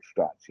magical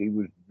stunts. He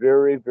was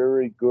very,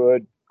 very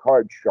good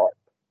card sharp,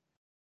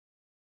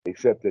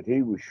 except that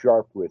he was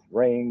sharp with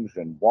rings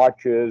and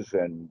watches,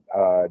 and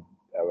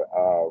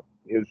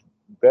his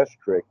best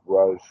trick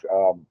was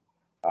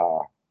uh,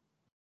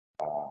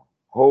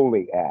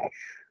 holy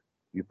ash.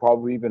 You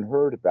probably even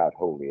heard about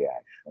holy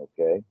ash,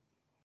 okay?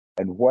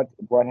 And what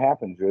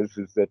happens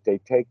is that they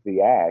take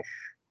the ash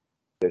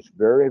that's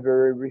very,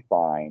 very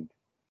refined,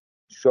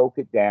 soak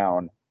it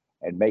down,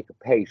 and make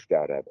a paste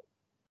out of it.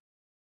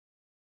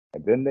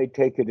 And then they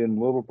take it in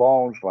little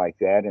balls like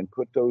that and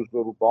put those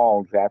little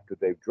balls after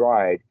they've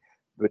dried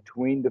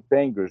between the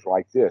fingers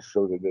like this,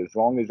 so that as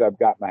long as I've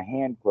got my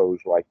hand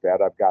closed like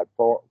that, I've got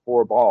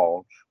four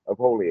balls of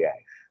holy ash.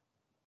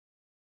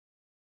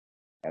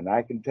 And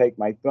I can take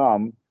my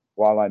thumb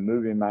while I'm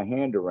moving my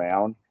hand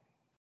around,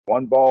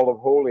 one ball of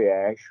holy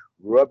ash,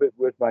 rub it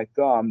with my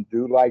thumb,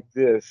 do like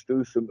this,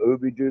 do some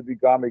ooby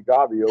dooby gummy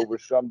gobby over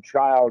some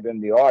child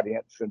in the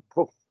audience, and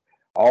poof,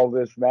 all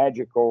this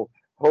magical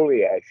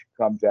holy ash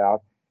comes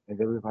out, and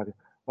everybody,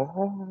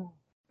 oh,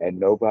 and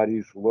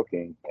nobody's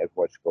looking at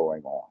what's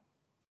going on.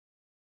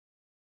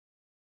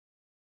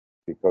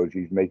 because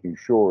he's making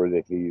sure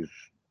that he's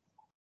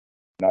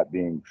not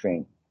being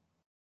seen.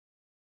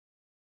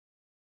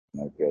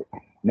 Okay.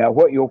 Now,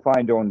 what you'll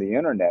find on the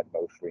internet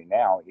mostly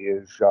now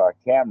is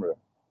camera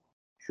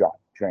shot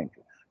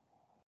changes.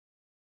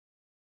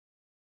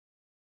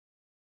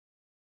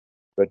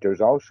 But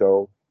there's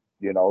also,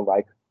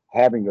 like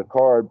having a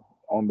card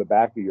on the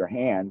back of your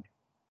hand,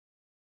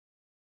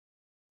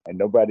 and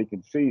nobody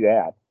can see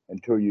that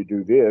until you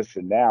do this,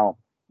 and now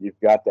you've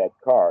got that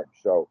card.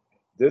 So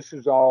this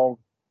is all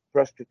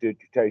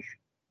prestidigitation.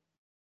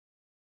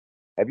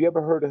 Have you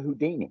ever heard of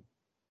Houdini?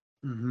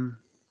 Mm-hmm.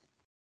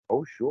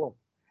 Oh, sure.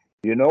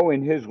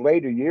 In his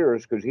later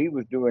years, because he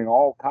was doing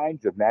all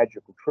kinds of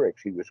magical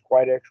tricks, he was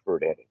quite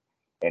expert at it.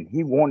 And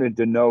he wanted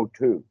to know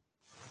too.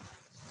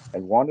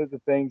 And one of the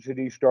things that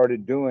he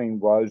started doing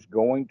was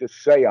going to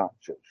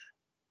seances.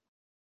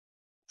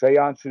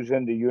 Seances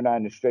in the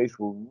United States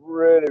were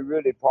really,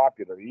 really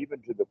popular,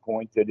 even to the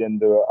point that in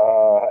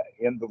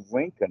the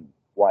Lincoln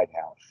White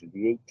House in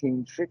the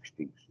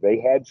 1860s, they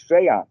had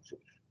seances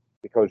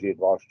because he had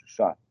lost a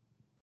son.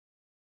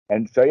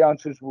 And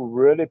seances were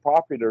really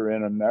popular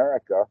in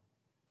America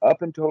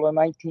up until the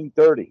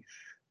 1930s.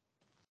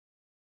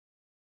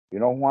 You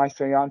know why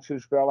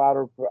seances fell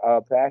out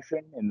of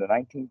fashion in the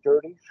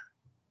 1930s?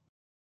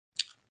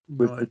 No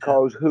Was idea.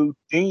 because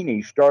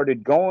Houdini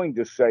started going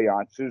to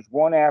seances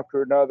one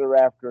after another,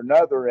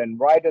 and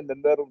right in the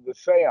middle of the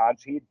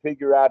seance, he'd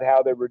figure out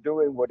how they were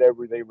doing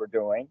whatever they were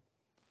doing,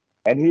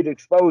 and he'd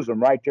expose them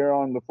right there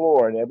on the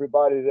floor, and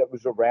everybody that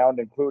was around,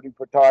 including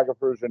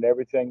photographers and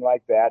everything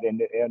like that,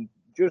 and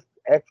just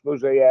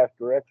expose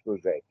after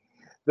expose.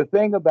 The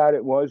thing about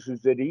it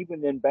is that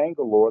even in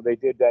Bangalore, they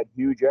did that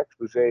huge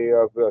expose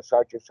of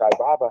Satya Sai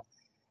Baba.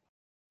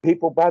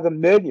 People by the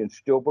millions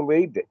still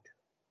believed it.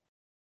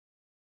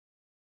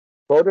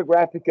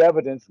 Photographic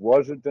evidence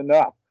wasn't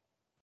enough,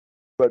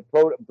 but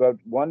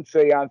one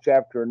seance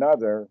after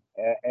another,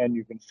 and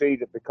you can see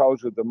that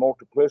because of the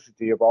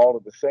multiplicity of all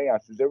of the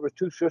seances, there were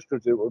two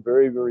sisters that were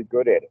very, very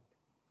good at it.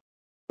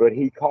 But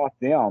he caught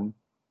them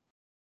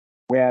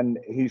when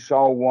he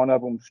saw one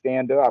of them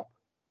stand up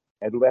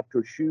and left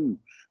her shoes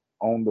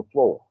on the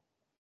floor.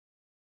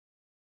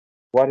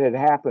 What had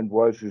happened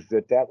was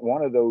that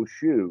one of those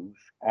shoes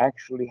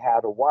actually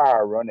had a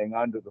wire running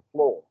under the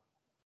floor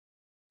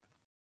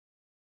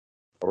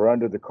or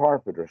under the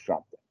carpet or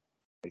something.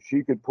 And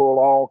she could pull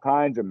all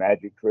kinds of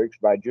magic tricks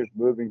by just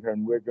moving her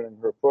and wiggling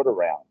her foot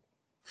around.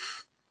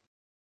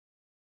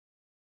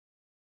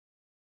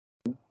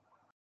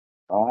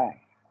 All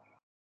right.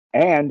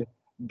 And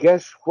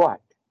guess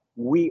what?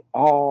 We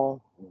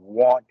all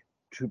want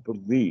to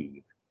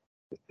believe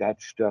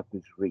that stuff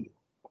is real.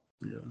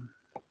 Yeah.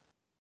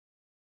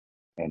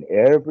 And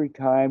every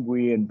time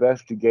we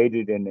investigate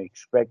it and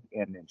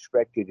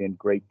inspect it in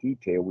great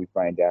detail, we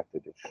find out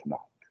that it's not.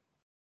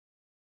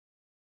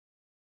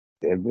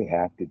 Then we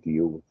have to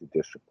deal with the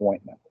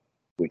disappointment,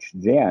 which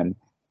then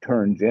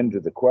turns into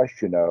the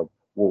question of,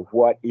 well,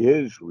 what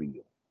is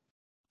real?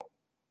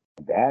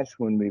 And that's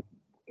when we,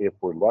 if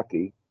we're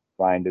lucky,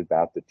 find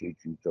about the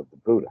teachings of the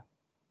Buddha.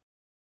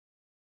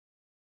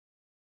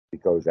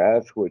 Because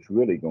that's what's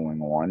really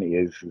going on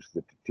is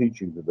that the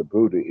teachings of the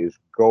Buddha is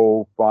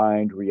go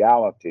find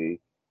reality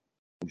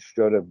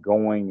instead of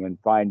going and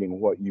finding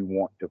what you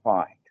want to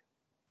find.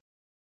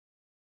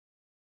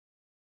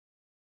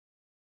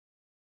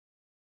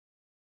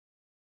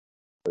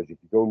 Because if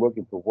you go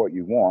looking for what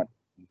you want,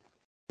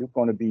 you're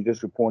going to be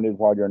disappointed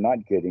while you're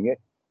not getting it,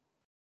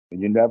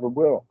 and you never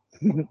will.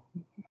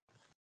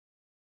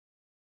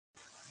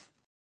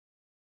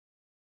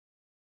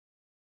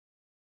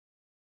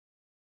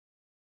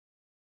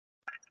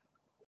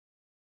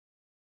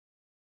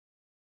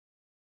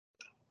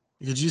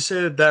 Could you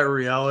say that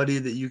reality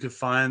that you could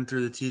find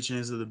through the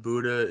teachings of the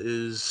Buddha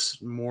is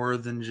more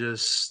than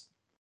just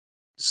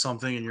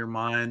something in your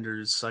mind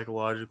or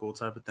psychological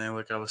type of thing?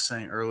 Like I was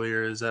saying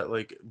earlier, is that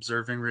like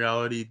observing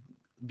reality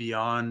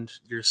beyond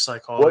your What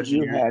psychology?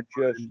 you have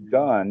just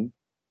done,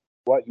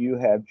 what you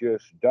have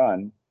just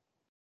done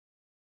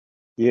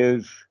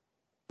is,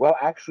 well,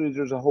 actually,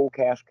 there's a whole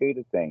cascade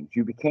of things.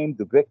 You became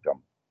the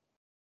victim.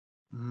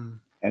 Mm.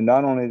 And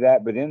not only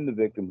that, but in the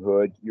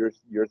victimhood,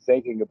 you're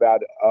thinking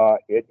about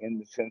it in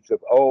the sense of,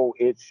 oh,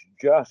 it's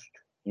just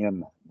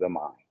in the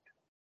mind,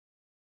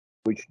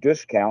 which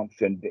discounts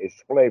and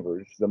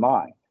flavors the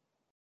mind,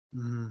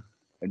 Mm.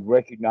 and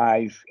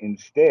recognize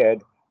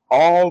instead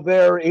all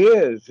there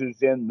is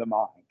in the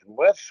mind.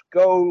 Let's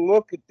go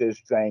look at this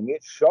thing.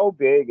 It's so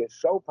big,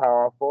 it's so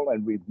powerful,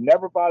 and we've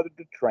never bothered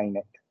to train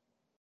it.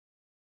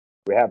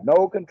 We have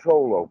no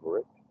control over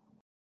it.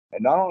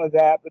 And not only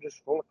that, but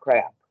it's full of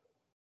crap.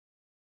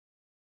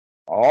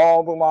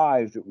 All the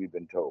lies that we've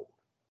been told.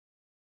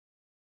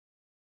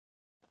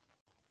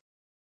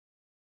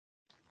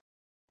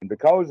 And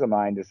because the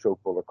mind is so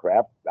full of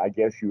crap, I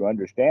guess you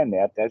understand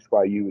that. That's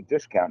why you would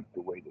discount it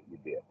the way that you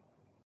did.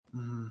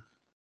 Mm.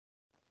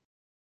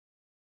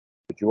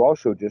 But you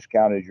also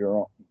discounted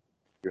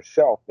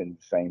yourself in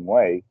the same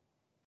way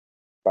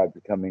by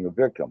becoming a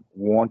victim,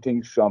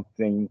 wanting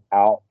something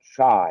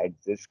outside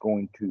that's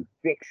going to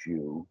fix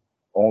you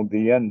on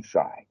the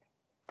inside.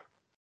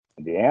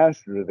 And the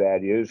answer to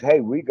that is, hey,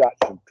 we got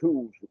some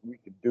tools that we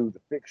can do the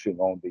fixing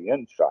on the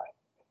inside.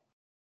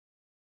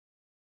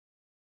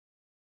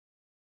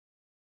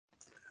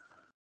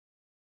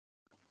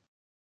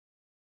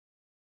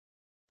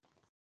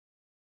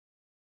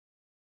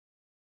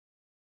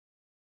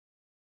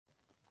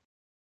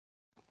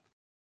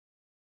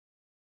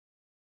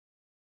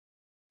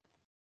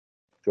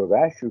 So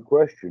that's your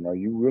question. Are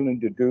you willing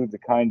to do the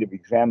kind of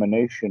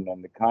examination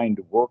and the kind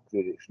of work that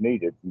is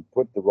needed and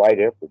put the right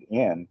effort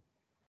in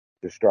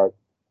to start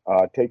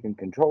taking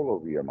control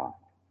over your mind?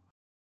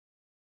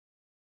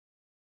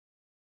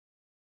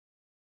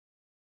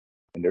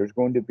 And there's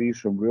going to be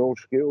some real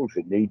skills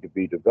that need to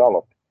be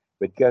developed.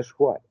 But guess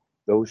what?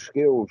 Those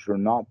skills are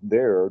not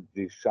there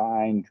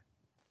designed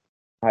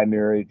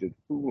primarily to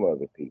fool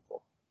other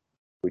people,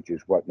 which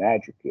is what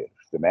magic is.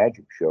 The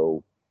magic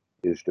show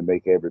is to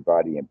make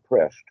everybody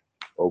impressed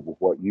over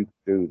what you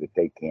do that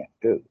they can't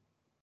do.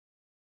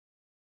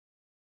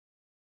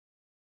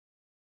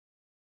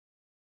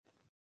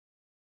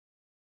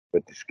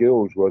 But the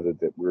skills, whether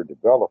that we're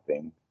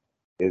developing,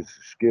 is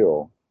the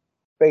skill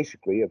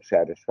basically of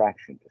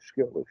satisfaction. The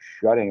skill of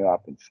shutting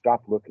up and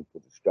stop looking for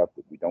the stuff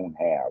that we don't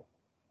have,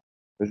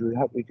 because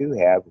what we do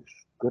have is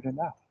good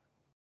enough.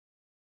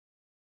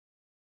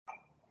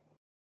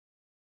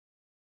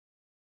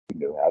 We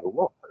know how to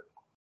look.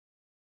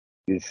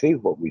 You see,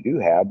 what we do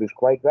have is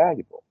quite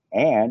valuable.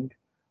 And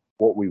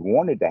what we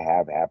wanted to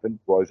have happen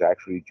was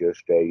actually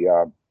just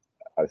a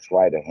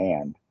sleight of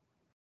hand,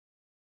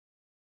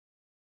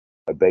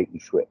 a bait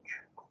and switch.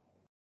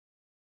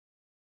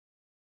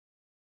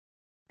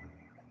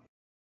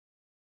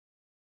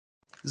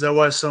 Is that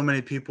why so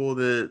many people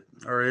that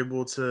are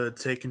able to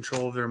take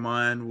control of their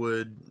mind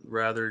would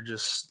rather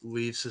just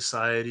leave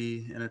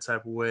society in a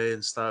type of way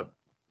and stop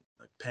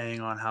like paying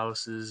on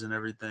houses and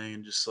everything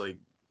and just like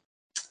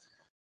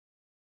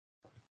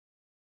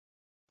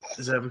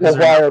is that because Well,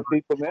 they're why not are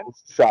people in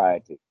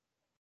society?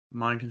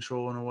 mind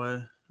control in a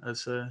way? I'd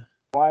say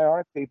Why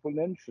aren't people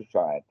in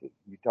society?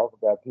 You talk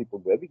about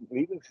people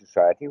leaving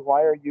society.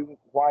 Why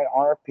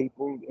are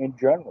people in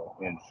general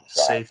in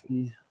society?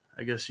 safety,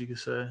 I guess you could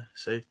say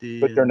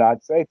safety But they're and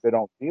not safe. They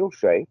don't feel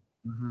safe.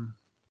 mhm,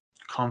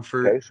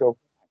 Okay, comfort. so,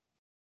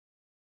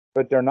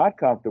 but they're not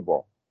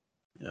comfortable.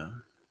 Yeah,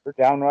 They're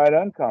downright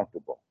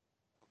uncomfortable.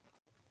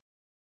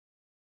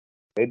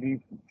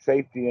 Maybe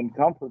safety and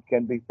comfort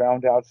can be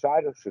found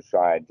outside of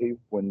society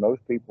when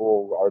most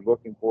people are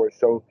looking for it.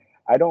 So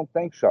I don't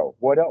think so.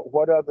 What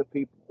other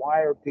people?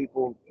 Why are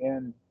people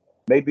in?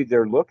 Maybe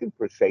they're looking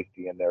for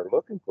safety and they're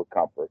looking for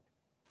comfort,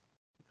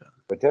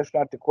 but that's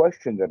not the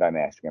question that I'm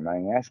asking.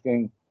 I'm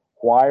asking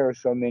why are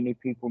so many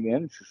people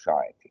in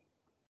society?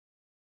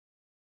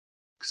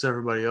 because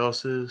everybody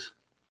else is.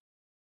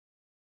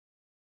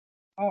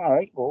 All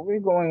right, well, we're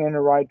going in the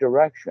right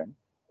direction.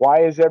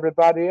 Why is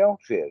everybody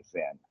else is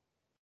then?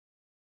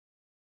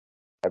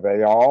 Have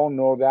they all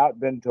no doubt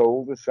been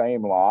told the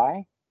same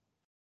lie?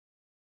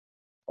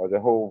 Or the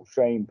whole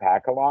same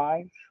pack of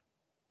lies?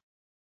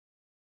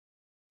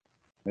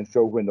 And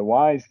so when the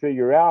wise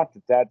figure out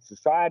that that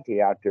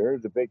society out there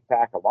is a big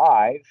pack of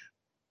lies,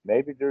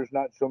 maybe there's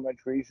not so much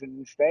reason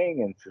in staying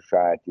in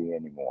society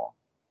anymore.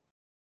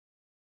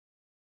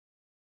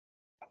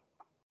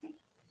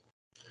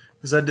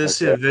 Because I did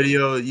see a Okay.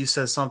 video. You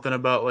said something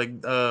about like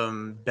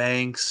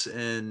banks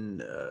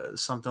and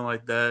something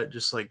like that,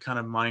 just like kind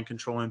of mind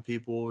controlling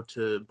people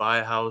to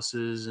buy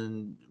houses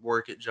and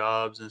work at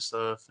jobs and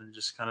stuff, and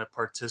just kind of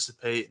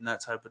participate in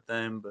that type of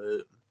thing.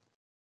 But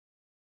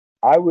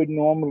I would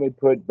normally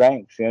put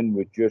banks in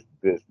with just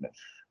business,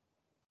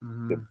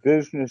 the mhm,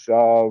 business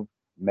of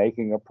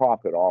making a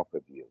profit off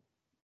of you.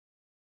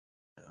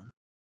 yeah.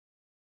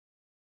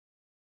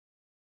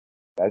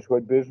 That's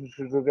what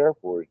businesses are there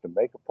for, is to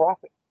make a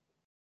profit.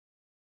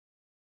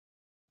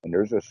 And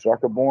there's a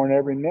sucker born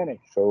every minute,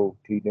 so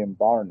T.D.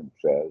 Barnum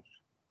says.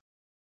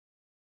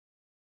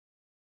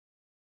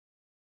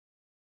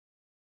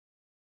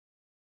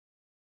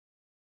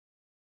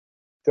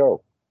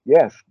 So,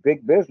 yes,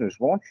 big business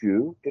wants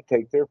you to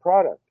take their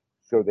product.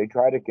 So they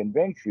try to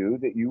convince you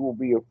that you will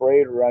be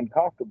afraid or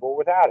uncomfortable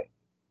without it.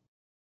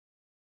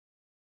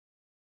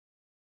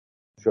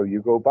 So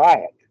you go buy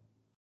it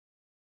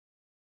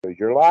because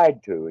you're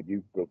lied to and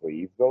you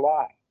believe the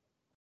lie.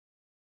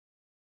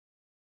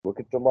 Look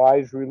at the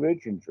lies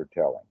religions are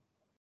telling.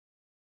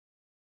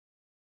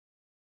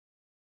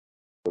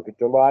 Look at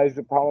the lies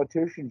the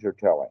politicians are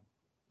telling.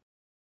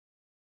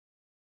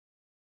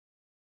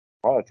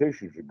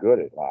 Politicians are good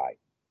at lying.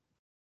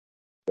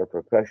 They're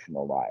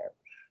professional liars.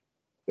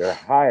 They're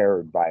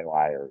hired by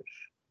liars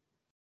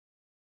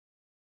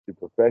to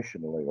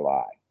professionally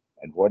lie.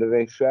 And what do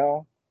they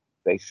sell?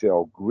 They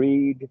sell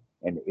greed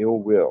and ill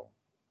will.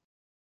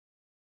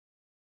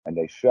 And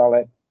they sell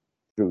it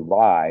through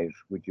lies,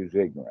 which is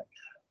ignorance.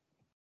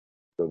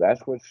 So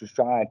that's what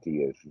society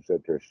is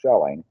that they're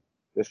selling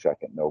the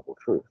second noble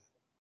truth,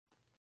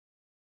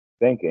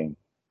 thinking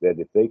that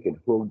if they can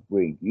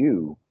hoodwink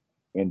you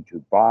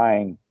into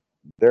buying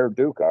their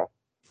dukkha,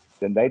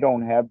 then they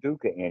don't have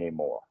dukkha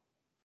anymore.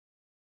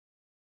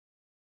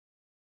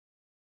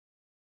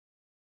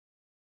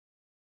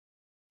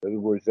 In other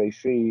words, they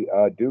see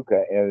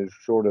dukkha as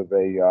sort of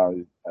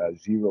a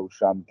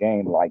zero-sum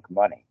game like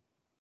money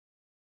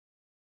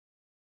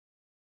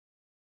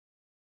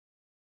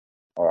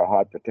or a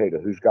hot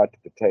potato. Who's got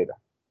the potato,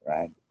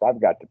 right? If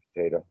I've got the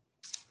potato,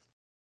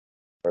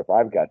 or if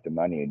I've got the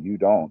money and you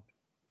don't,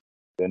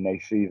 then they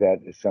see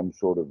that as some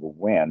sort of a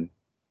win,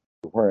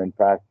 where in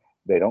fact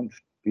they don't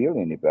feel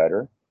any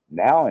better.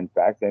 Now, in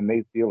fact, they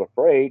may feel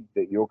afraid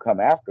that you'll come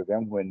after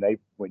them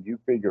when you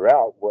figure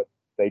out what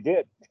they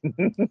did.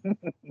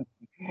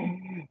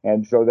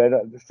 And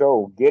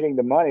so getting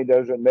the money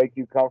doesn't make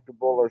you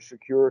comfortable or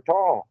secure at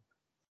all.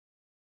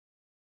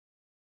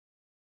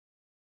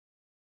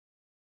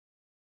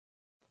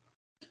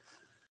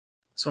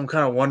 So I'm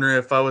kind of wondering,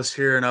 if I was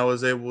here and I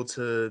was able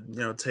to,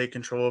 take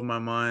control of my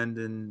mind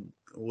and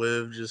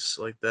live just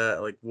like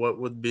that, like what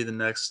would be the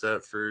next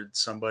step for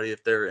somebody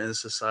if they're in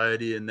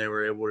society and they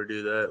were able to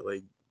do that?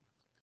 Like,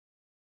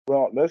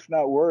 Well, let's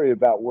not worry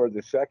about where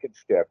the second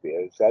step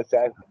is.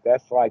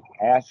 That's like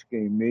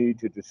asking me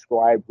to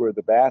describe where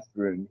the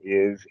bathroom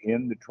is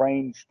in the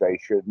train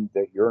station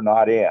that you're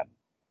not in.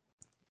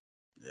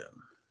 yeah,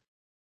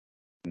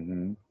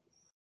 Hmm.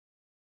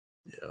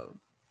 yeah.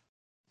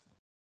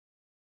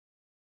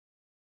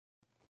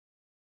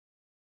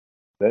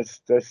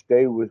 Let's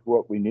stay with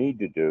what we need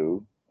to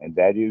do, and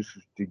that is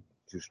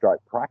to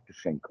start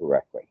practicing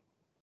correctly.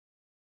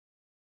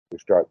 To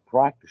start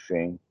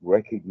practicing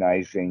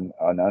recognizing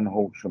an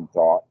unwholesome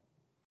thought,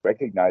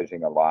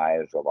 recognizing a lie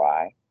as a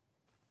lie,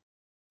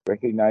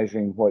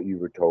 recognizing what you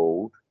were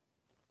told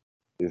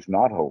is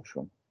not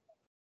wholesome,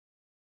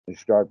 and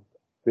start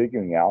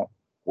figuring out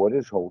what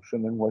is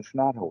wholesome and what's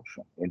not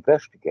wholesome.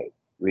 Investigate.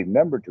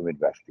 Remember to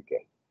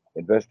investigate.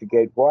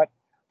 Investigate what?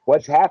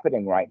 What's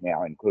happening right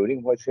now,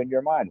 including what's in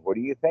your mind. What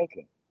are you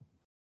thinking?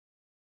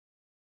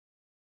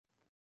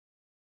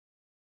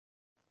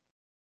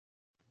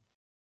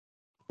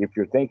 If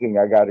you're thinking,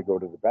 I got to go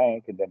to the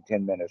bank, and then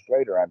 10 minutes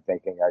later, I'm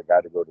thinking, I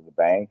got to go to the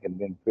bank, and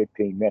then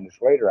 15 minutes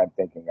later, I'm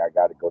thinking, I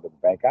got to go to the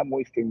bank, I'm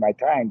wasting my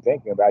time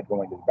thinking about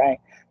going to the bank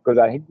because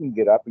I didn't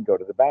get up and go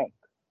to the bank.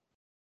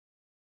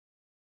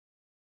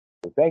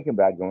 So thinking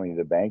about going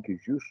to the bank is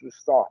useless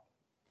thought.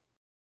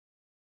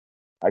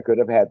 I could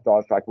have had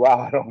thoughts like, wow,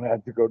 I don't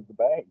have to go to the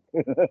bank.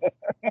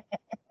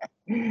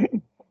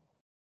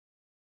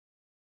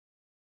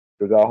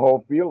 Because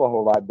I'll feel a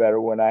whole lot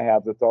better when I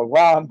have the thought,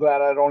 wow, I'm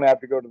glad I don't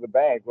have to go to the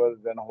bank, rather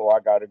than, oh, I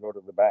got to go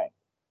to the bank.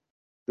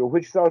 So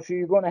which thoughts are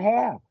you going to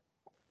have?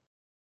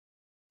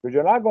 Because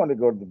you're not going to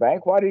go to the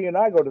bank. Why do you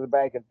not go to the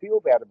bank and feel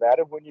bad about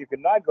it when you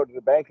can not go to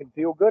the bank and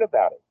feel good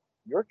about it?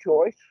 Your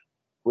choice,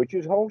 which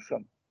is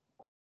wholesome.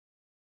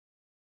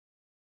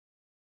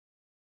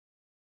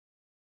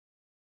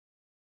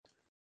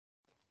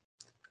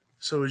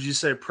 So would you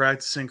say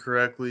practicing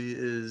correctly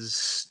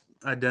is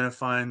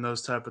identifying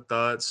those type of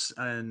thoughts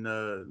and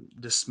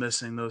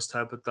dismissing those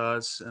type of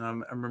thoughts? And I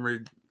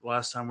remember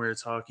last time we were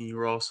talking, you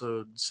were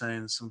also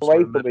saying some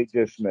sort of Playfully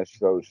meditation. dismiss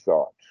those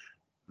thoughts.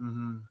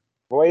 Hmm.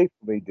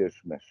 Playfully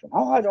dismiss them.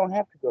 Oh, I don't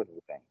have to go to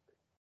the bank.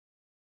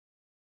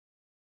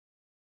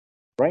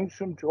 Bring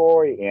some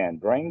joy in,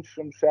 bring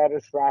some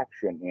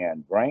satisfaction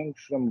in, bring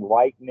some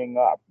lightening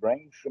up,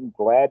 bring some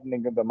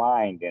gladdening of the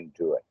mind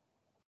into it.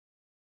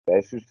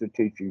 This is the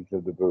teachings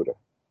of the Buddha.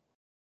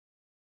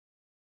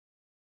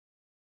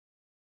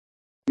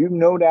 You've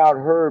no doubt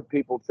heard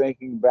people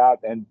thinking about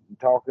and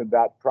talking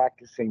about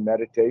practicing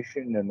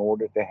meditation in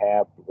order to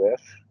have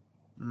bliss,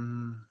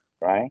 Hmm.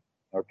 right?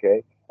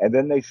 Okay. And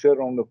then they sit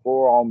on the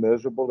floor all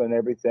miserable and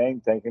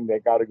everything, thinking they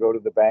got to go to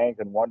the bank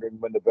and wondering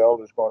when the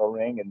bell is going to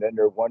ring, and then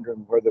they're wondering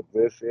where the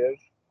bliss is.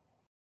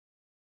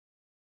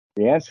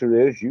 The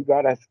answer is you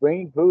got to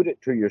spoon food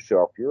it to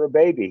yourself. You're a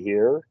baby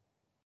here.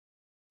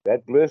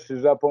 That bliss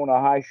is up on a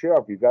high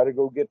shelf. You got to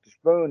go get the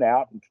spoon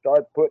out and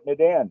start putting it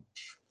in.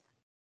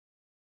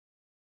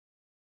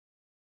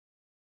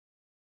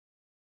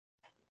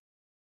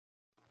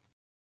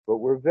 But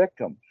we're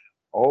victims.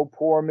 Oh,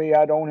 poor me,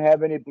 I don't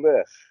have any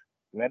bliss.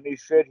 Let me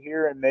sit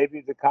here and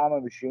maybe the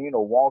karma machine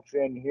will waltz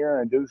in here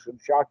and do some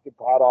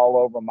Shaktipat all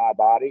over my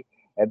body,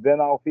 and then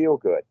I'll feel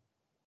good.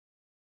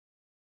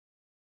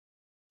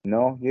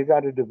 No, you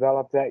got to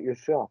develop that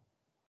yourself.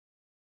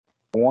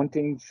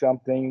 Wanting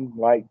something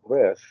like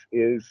bliss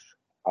is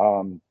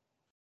um,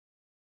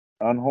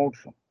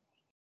 unwholesome.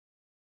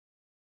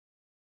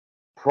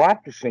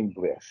 Practicing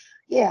bliss,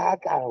 yeah, I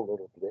got a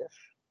little bliss.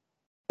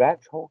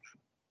 That's wholesome.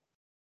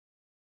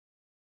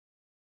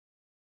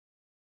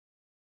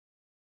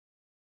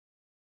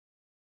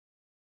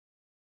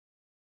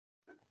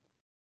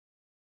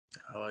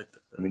 I like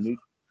that. We need,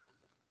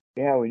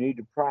 yeah, we need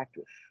to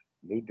practice.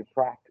 Need to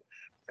practice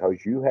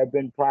because you have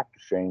been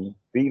practicing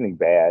feeling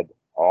bad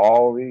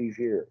all these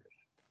years.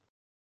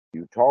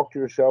 You talked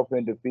yourself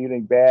into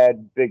feeling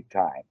bad big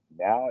time.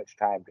 Now it's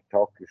time to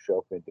talk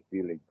yourself into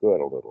feeling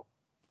good a little.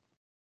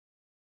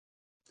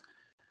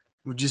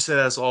 Would you say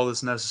that's all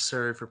that's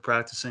necessary for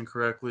practicing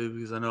correctly?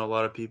 Because I know a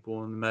lot of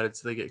people in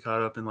the they get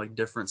caught up in like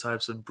different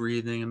types of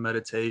breathing and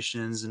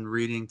meditations and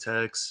reading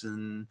texts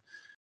and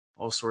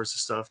all sorts of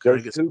stuff. Kind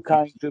of There's gets two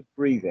confusing. kinds of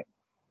breathing,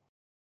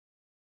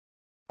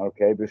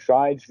 okay?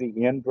 Besides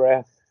the in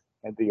breath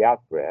and the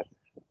out breath,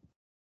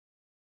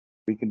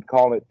 we can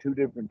call it two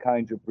different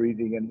kinds of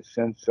breathing in the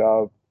sense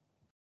of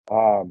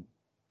um,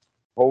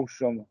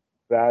 wholesome,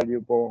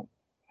 valuable,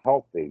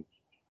 healthy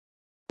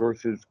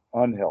versus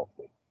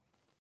unhealthy.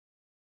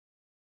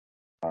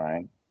 All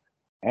right.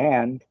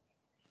 And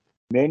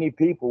many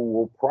people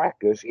will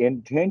practice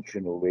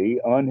intentionally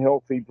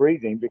unhealthy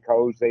breathing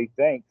because they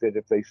think that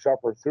if they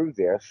suffer through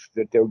this,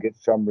 that they'll get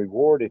some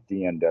reward at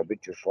the end of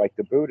it, just like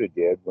the Buddha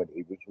did when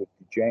he was with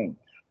the Jains.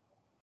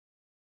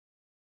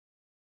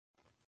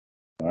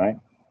 All right.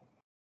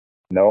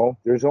 No,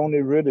 there's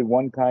only really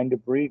one kind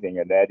of breathing,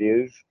 and that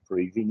is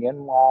breathing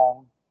in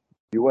long.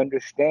 You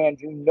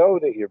understand, you know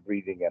that you're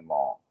breathing in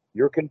long.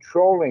 You're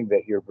controlling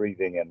that you're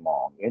breathing in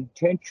long,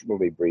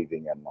 intentionally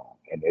breathing in long.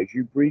 And as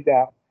you breathe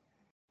out,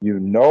 you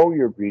know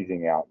you're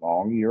breathing out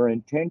long. You're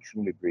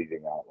intentionally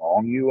breathing out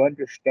long. You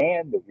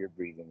understand that you're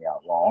breathing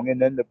out long.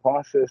 And then the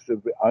process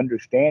of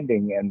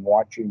understanding and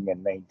watching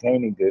and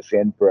maintaining this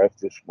in breath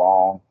this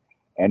long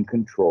and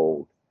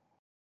controlled,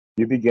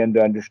 you begin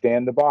to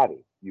understand the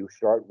body. You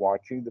start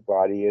watching the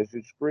body as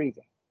it's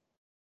breathing,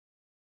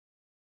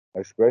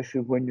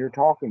 especially when you're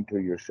talking to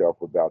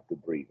yourself about the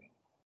breathing.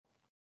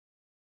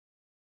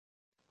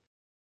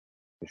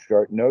 You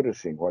start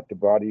noticing what the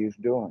body is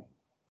doing,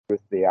 with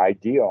the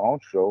idea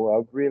also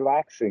of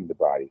relaxing the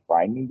body,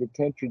 finding the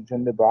tensions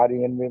in the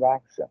body and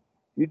relax them.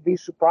 You'd be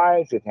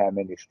surprised at how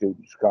many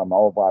students come,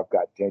 oh, I've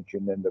got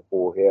tension in the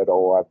forehead,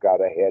 oh, I've got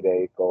a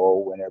headache, oh,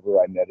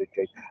 whenever I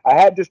meditate. I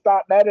had to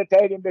stop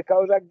meditating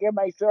because I give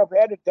myself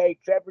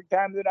headaches every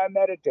time that I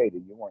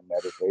meditated. You weren't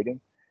meditating.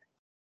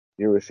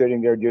 You were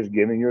sitting there just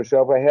giving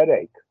yourself a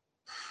headache,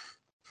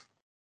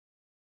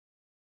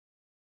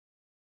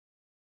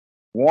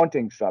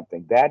 wanting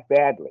something that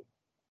badly,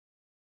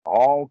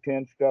 all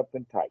tensed up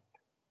and tight.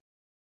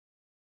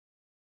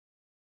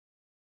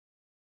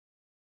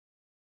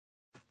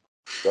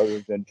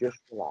 Rather than just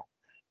relax.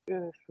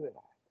 Just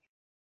relax.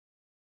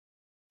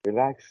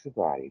 Relax the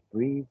body.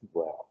 Breathe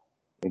well.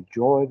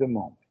 Enjoy the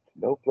moment.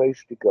 No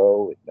place to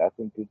go and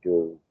nothing to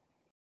do.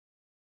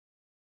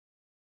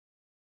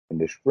 And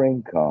the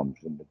spring comes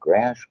and the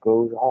grass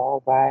grows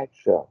all by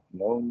itself.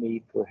 No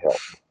need for help.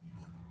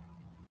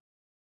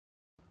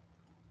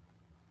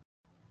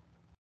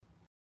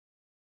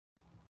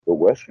 The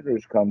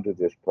Westerners come to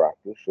this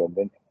practice and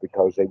then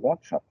because they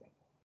want something.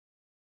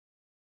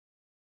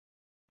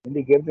 And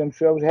they give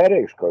themselves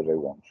headaches because they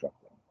want something.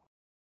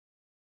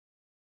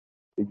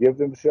 They give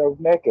themselves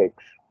neck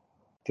aches,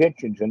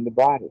 tensions in the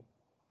body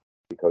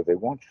because they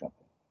want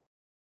something.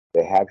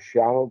 They have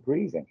shallow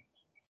breathing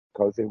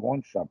because they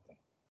want something.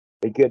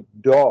 They get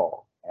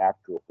dull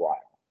after a while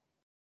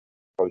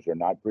because they're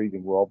not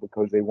breathing well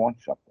because they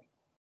want something.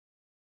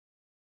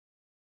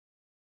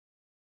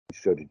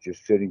 Instead of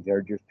just sitting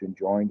there just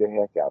enjoying the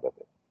heck out of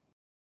it.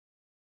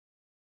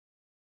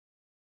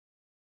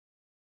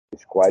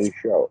 It's quite a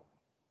show.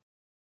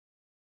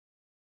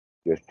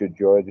 Just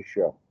enjoy the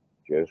show.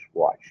 Just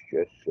watch.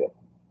 Just sit.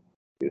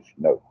 Just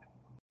note.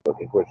 Look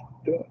at what's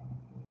doing.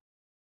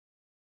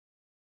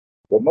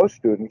 But most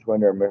students, when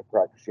they're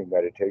practicing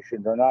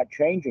meditation, they're not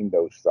changing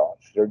those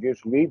thoughts. They're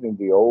just leaving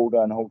the old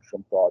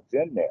unwholesome thoughts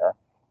in there.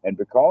 And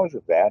because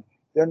of that,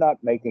 they're not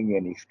making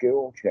any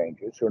skill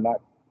changes. They're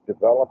not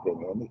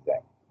developing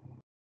anything.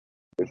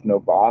 There's no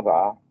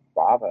bhava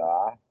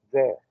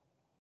there.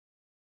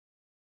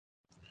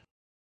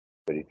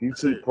 But if you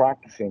So, keep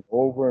practicing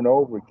over and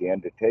over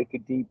again to take a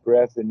deep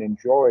breath and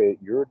enjoy it,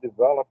 you're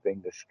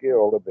developing the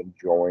skill of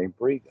enjoying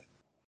breathing.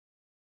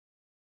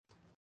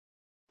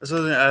 so I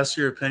was gonna ask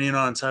your opinion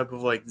on type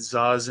of like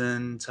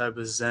zazen, type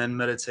of Zen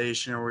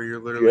meditation, where you're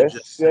literally Just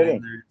just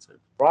sitting sitting. there.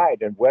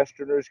 Right. And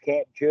Westerners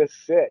can't just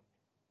sit.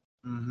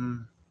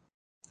 Mm-hmm.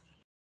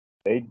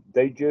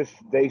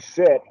 They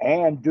sit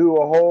and do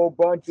a whole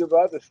bunch of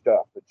other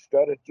stuff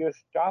instead of just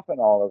stopping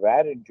all of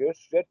that and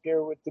just sit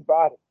there with the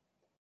body.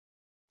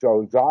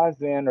 So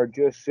zazen or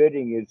just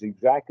sitting is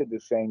exactly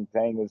the same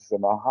thing as the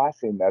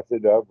Mahasi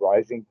method of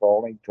rising,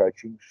 falling,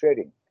 touching,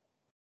 sitting.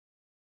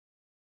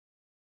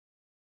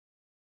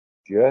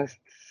 Just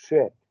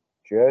sit.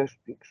 Just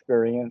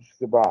experience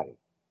the body.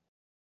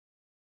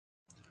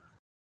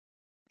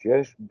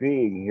 Just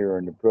being here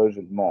in the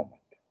present moment.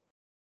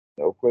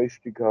 No place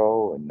to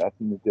go and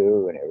nothing to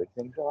do and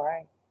everything's all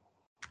right.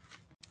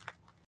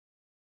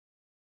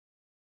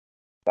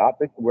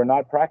 We're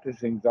not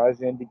practicing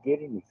Zazen to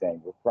get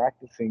anything. We're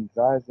practicing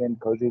Zazen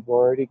because we've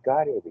already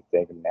got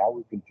everything and now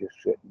we can just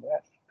sit and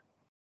rest.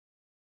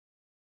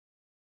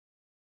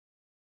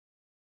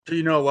 So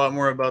you know a lot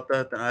more about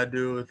that than I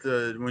do. With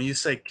the when you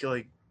say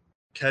like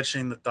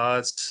catching the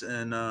thoughts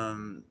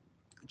and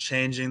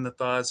changing the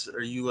thoughts,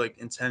 are you like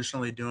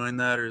intentionally doing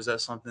that, or is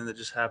that something that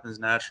just happens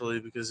naturally?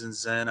 Because in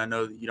Zen, I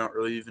know that you don't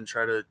really even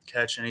try to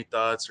catch any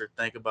thoughts or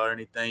think about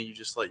anything. You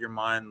just let your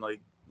mind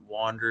like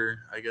wander,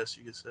 I guess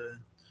you could say.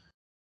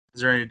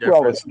 Is there any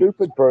Well, a difference?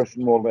 stupid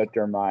person will let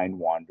their mind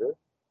wander.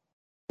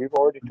 We've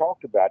already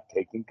talked about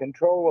taking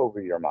control over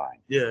your mind.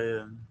 Yeah,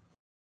 yeah.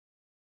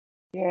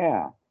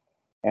 Yeah.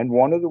 And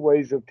one of the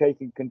ways of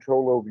taking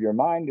control over your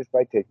mind is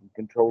by taking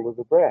control of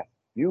the breath.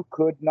 You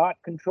could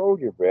not control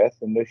your breath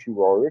unless you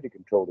were already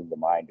controlling the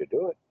mind to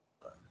do it.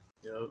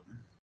 Yep.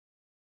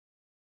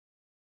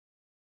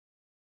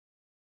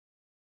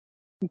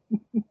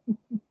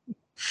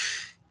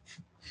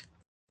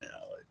 Yeah,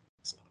 like,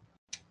 so.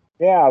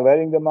 Yeah,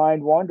 letting the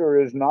mind wander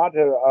is not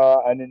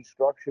an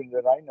instruction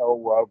that I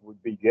know of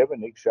would be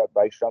given except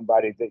by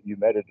somebody that you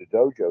met at a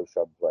dojo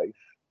someplace.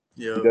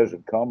 He Yep.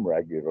 doesn't come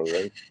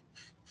regularly.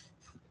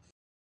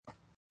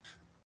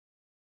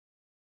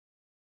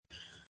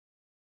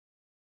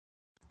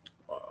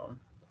 Wow.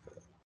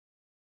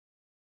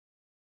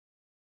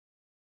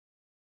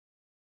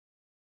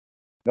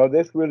 No,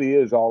 this really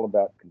is all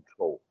about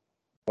control.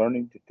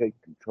 Learning to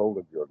take control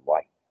of your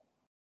life.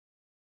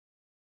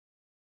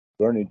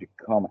 Learning to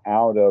come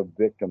out of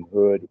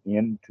victimhood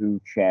into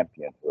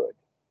championhood.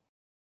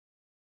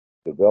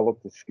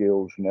 Develop the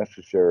skills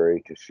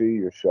necessary to see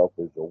yourself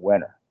as a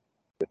winner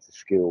with the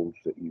skills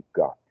that you've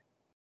got.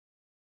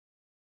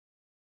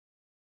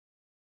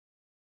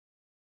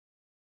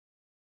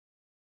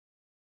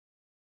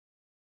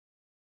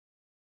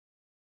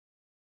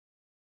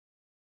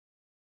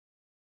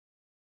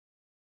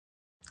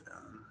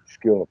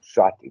 Skill of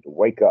sati, to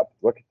wake up,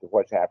 look at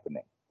what's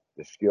happening.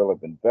 The skill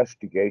of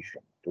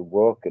investigation, to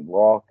look and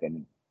walk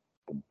and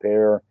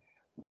compare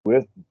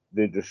with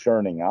the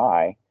discerning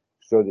eye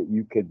so that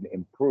you can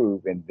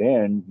improve, and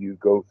then you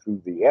go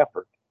through the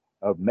effort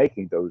of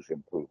making those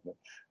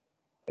improvements.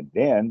 And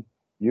then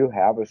you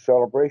have a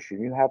celebration,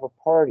 you have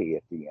a party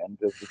at the end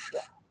of the show.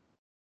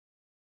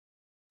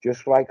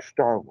 Just like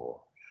Star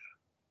Wars.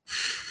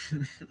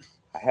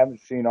 I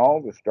haven't seen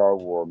all the Star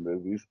Wars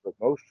movies, but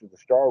most of the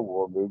Star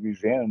Wars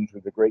movies ends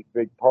with a great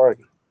big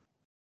party.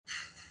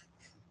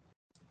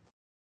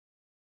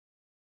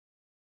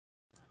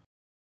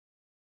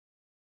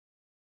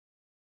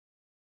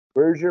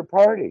 Where's your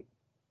party?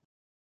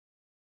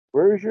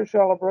 Where's your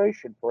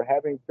celebration for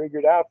having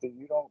figured out that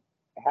you don't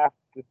have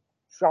to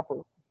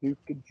suffer? You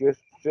could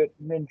just sit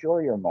and enjoy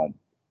your moment.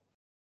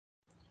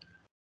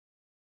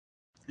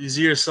 You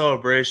see your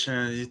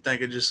celebration, you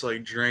think of just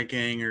like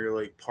drinking or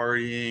like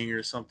partying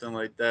or something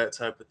like that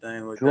type of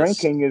thing. Like that's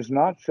Drinking is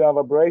not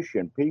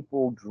celebration.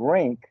 People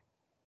drink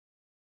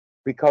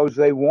because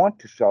they want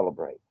to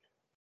celebrate.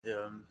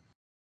 yeah,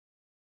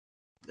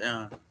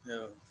 yeah,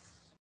 yeah.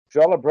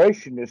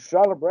 Celebration is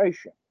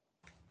celebration.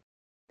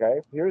 Okay,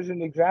 here's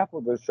an example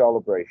of the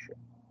celebration.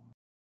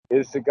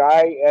 Is the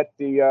guy at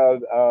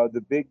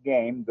the big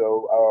game,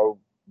 the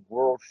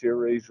World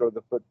Series or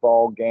the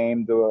football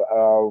game,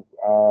 the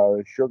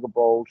Sugar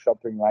Bowl,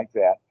 something like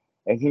that,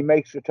 and he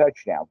makes a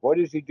touchdown. What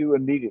does he do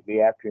immediately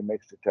after he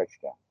makes the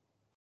touchdown?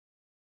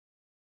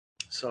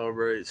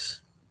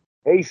 Celebrates.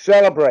 He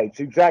celebrates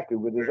exactly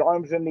with his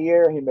arms in the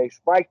air. He may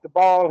spike the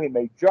ball. He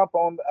may jump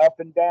on up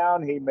and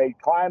down. He may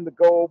climb the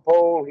goal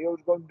pole. He was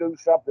going to do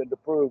something to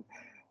prove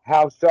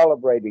how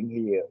celebrating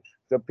he is.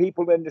 The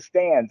people in the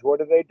stands, what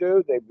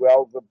do?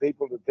 The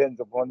people, depends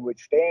upon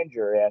which stand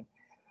you're in,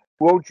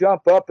 will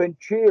jump up and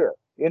cheer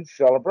in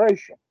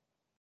celebration.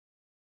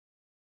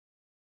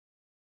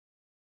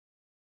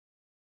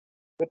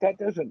 But that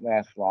doesn't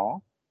last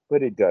long,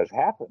 but it does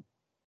happen.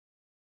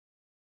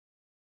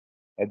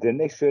 And then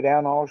they sit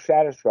down all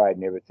satisfied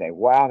and everything.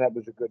 Wow, that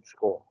was a good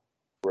score.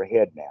 We're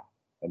ahead now.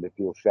 And they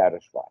feel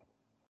satisfied.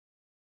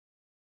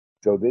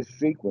 So this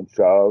sequence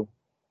of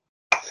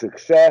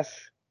success,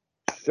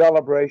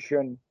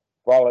 celebration,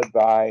 followed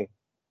by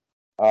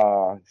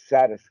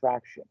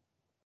satisfaction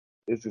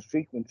is a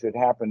sequence that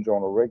happens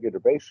on a regular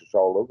basis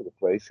all over the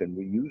place, and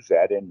we use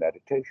that in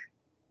meditation.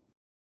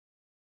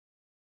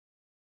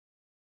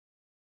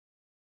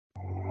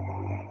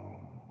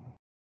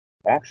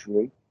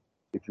 Actually,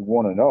 if you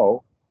want to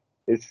know,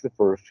 it's the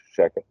first,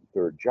 second, and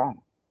third jhana.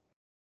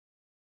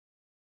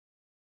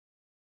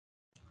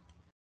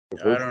 The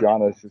Yeah, I first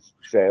don't. jhana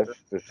says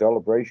the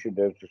celebration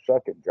is the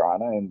second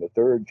jhana, and the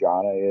third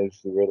jhana is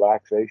the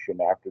relaxation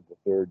after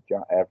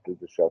after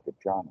the second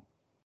jhana.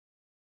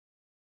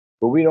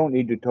 But we don't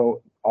need to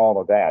talk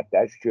all of that.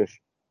 That's just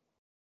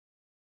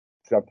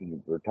something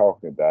that we're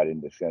talking about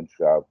in the sense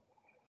of,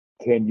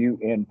 can you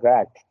in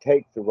fact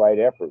take the right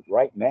effort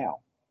right now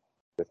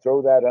to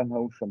throw that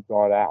unwholesome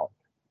thought out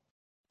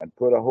and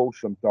put a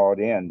wholesome thought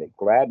in that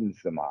gladdens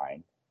the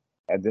mind,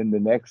 and then the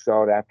next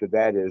thought after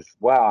that is,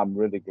 wow, I'm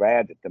really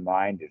glad that the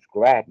mind is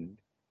gladdened,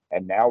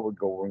 and now we're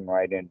going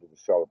right into the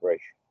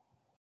celebration,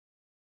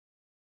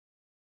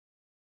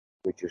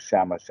 which is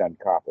Sama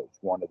Sankappa. It's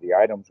one of the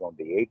items on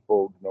the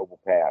Eightfold Noble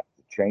Path,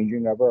 the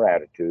changing of our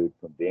attitude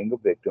from being a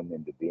victim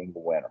into being a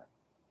winner.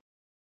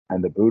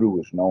 And the Buddha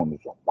was known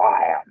as a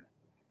lion.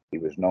 He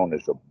was known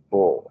as a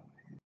bull,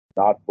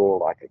 not bull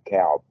like a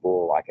cow,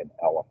 bull like an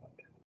elephant.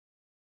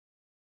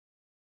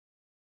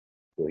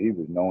 So he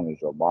was known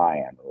as a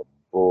lion or a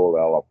bull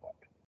elephant,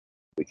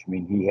 which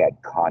means he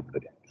had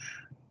confidence.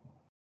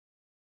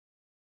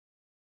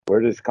 Where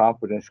does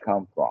confidence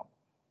come from?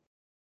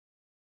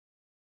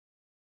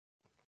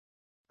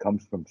 It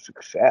comes from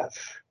success.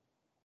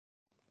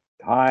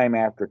 Time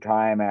after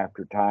time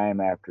after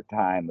time after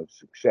time of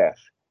success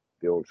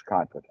builds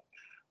confidence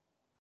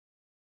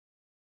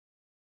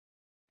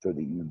so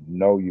that you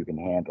know you can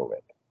handle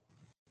it.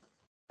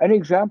 An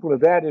example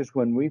of that is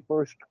when we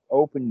first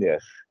opened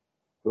this,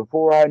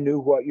 before I knew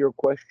what your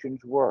questions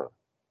were,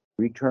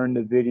 we turned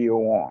the video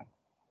on.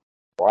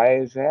 Why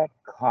is that?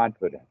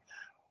 Confidence.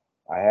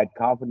 I had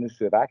confidence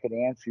that I could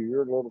answer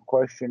your little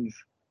questions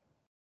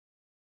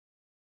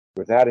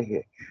without a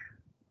hitch.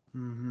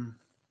 Mm-hmm.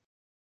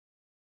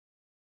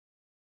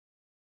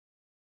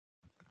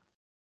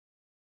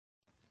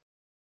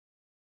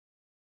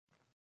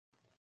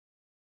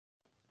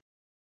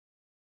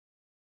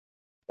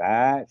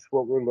 That's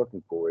what we're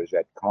looking for, is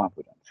that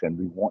confidence. And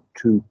we want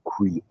to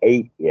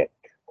create it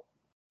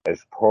as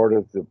part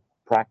of the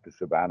practice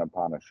of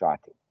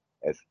Anapanasati,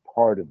 as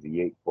part of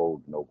the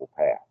Eightfold Noble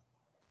Path.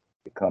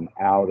 To come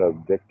out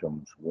of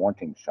victims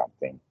wanting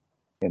something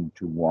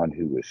into one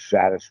who is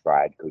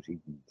satisfied because he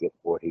can get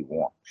what he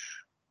wants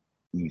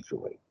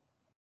easily.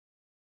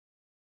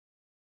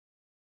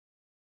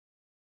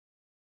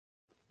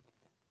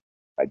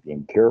 By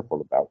being careful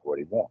about what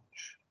he wants.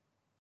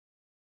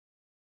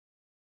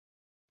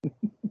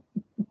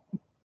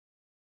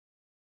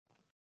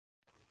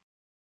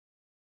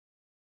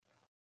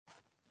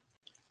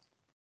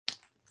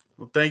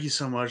 Well, thank you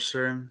so much,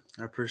 sir.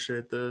 I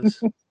appreciate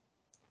this.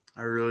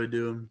 I really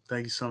do.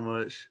 Thank you so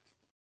much.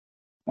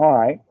 All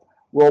right.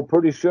 Well,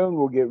 pretty soon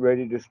we'll get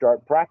ready to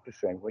start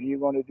practicing. When are you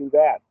going to do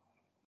that?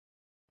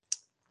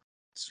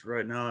 It's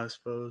right now, I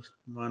suppose.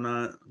 Why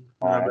not?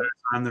 All Not a right. better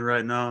time than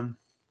right now.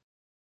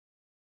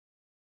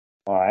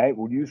 All right.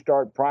 Will you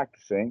start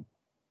practicing,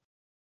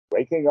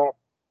 waking up,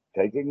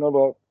 taking a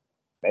look,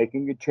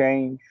 making a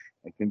change,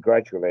 and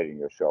congratulating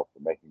yourself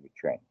for making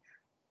a change?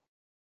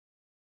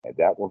 And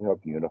that will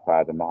help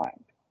unify the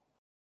mind.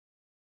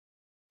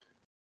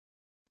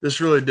 This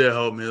really did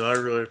help me. I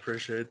really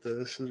appreciate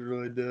this. It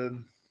really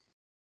did.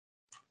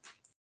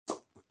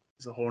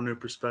 It's a whole new All right,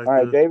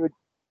 perspective. David.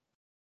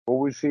 Well,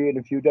 we'll see you in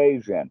a few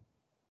days then.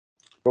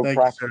 Go Thank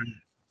you, practice. sir.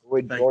 Go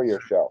Thank enjoy you, sir.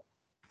 yourself.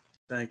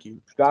 Thank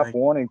you. Stop Thank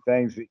you. wanting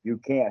things that you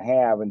can't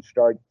have and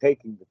start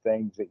taking the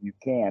things that you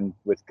can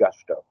with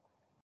gusto.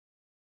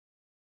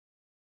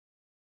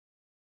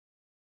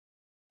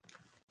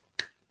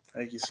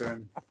 Thank you,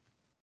 sir.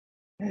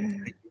 All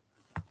Thank you.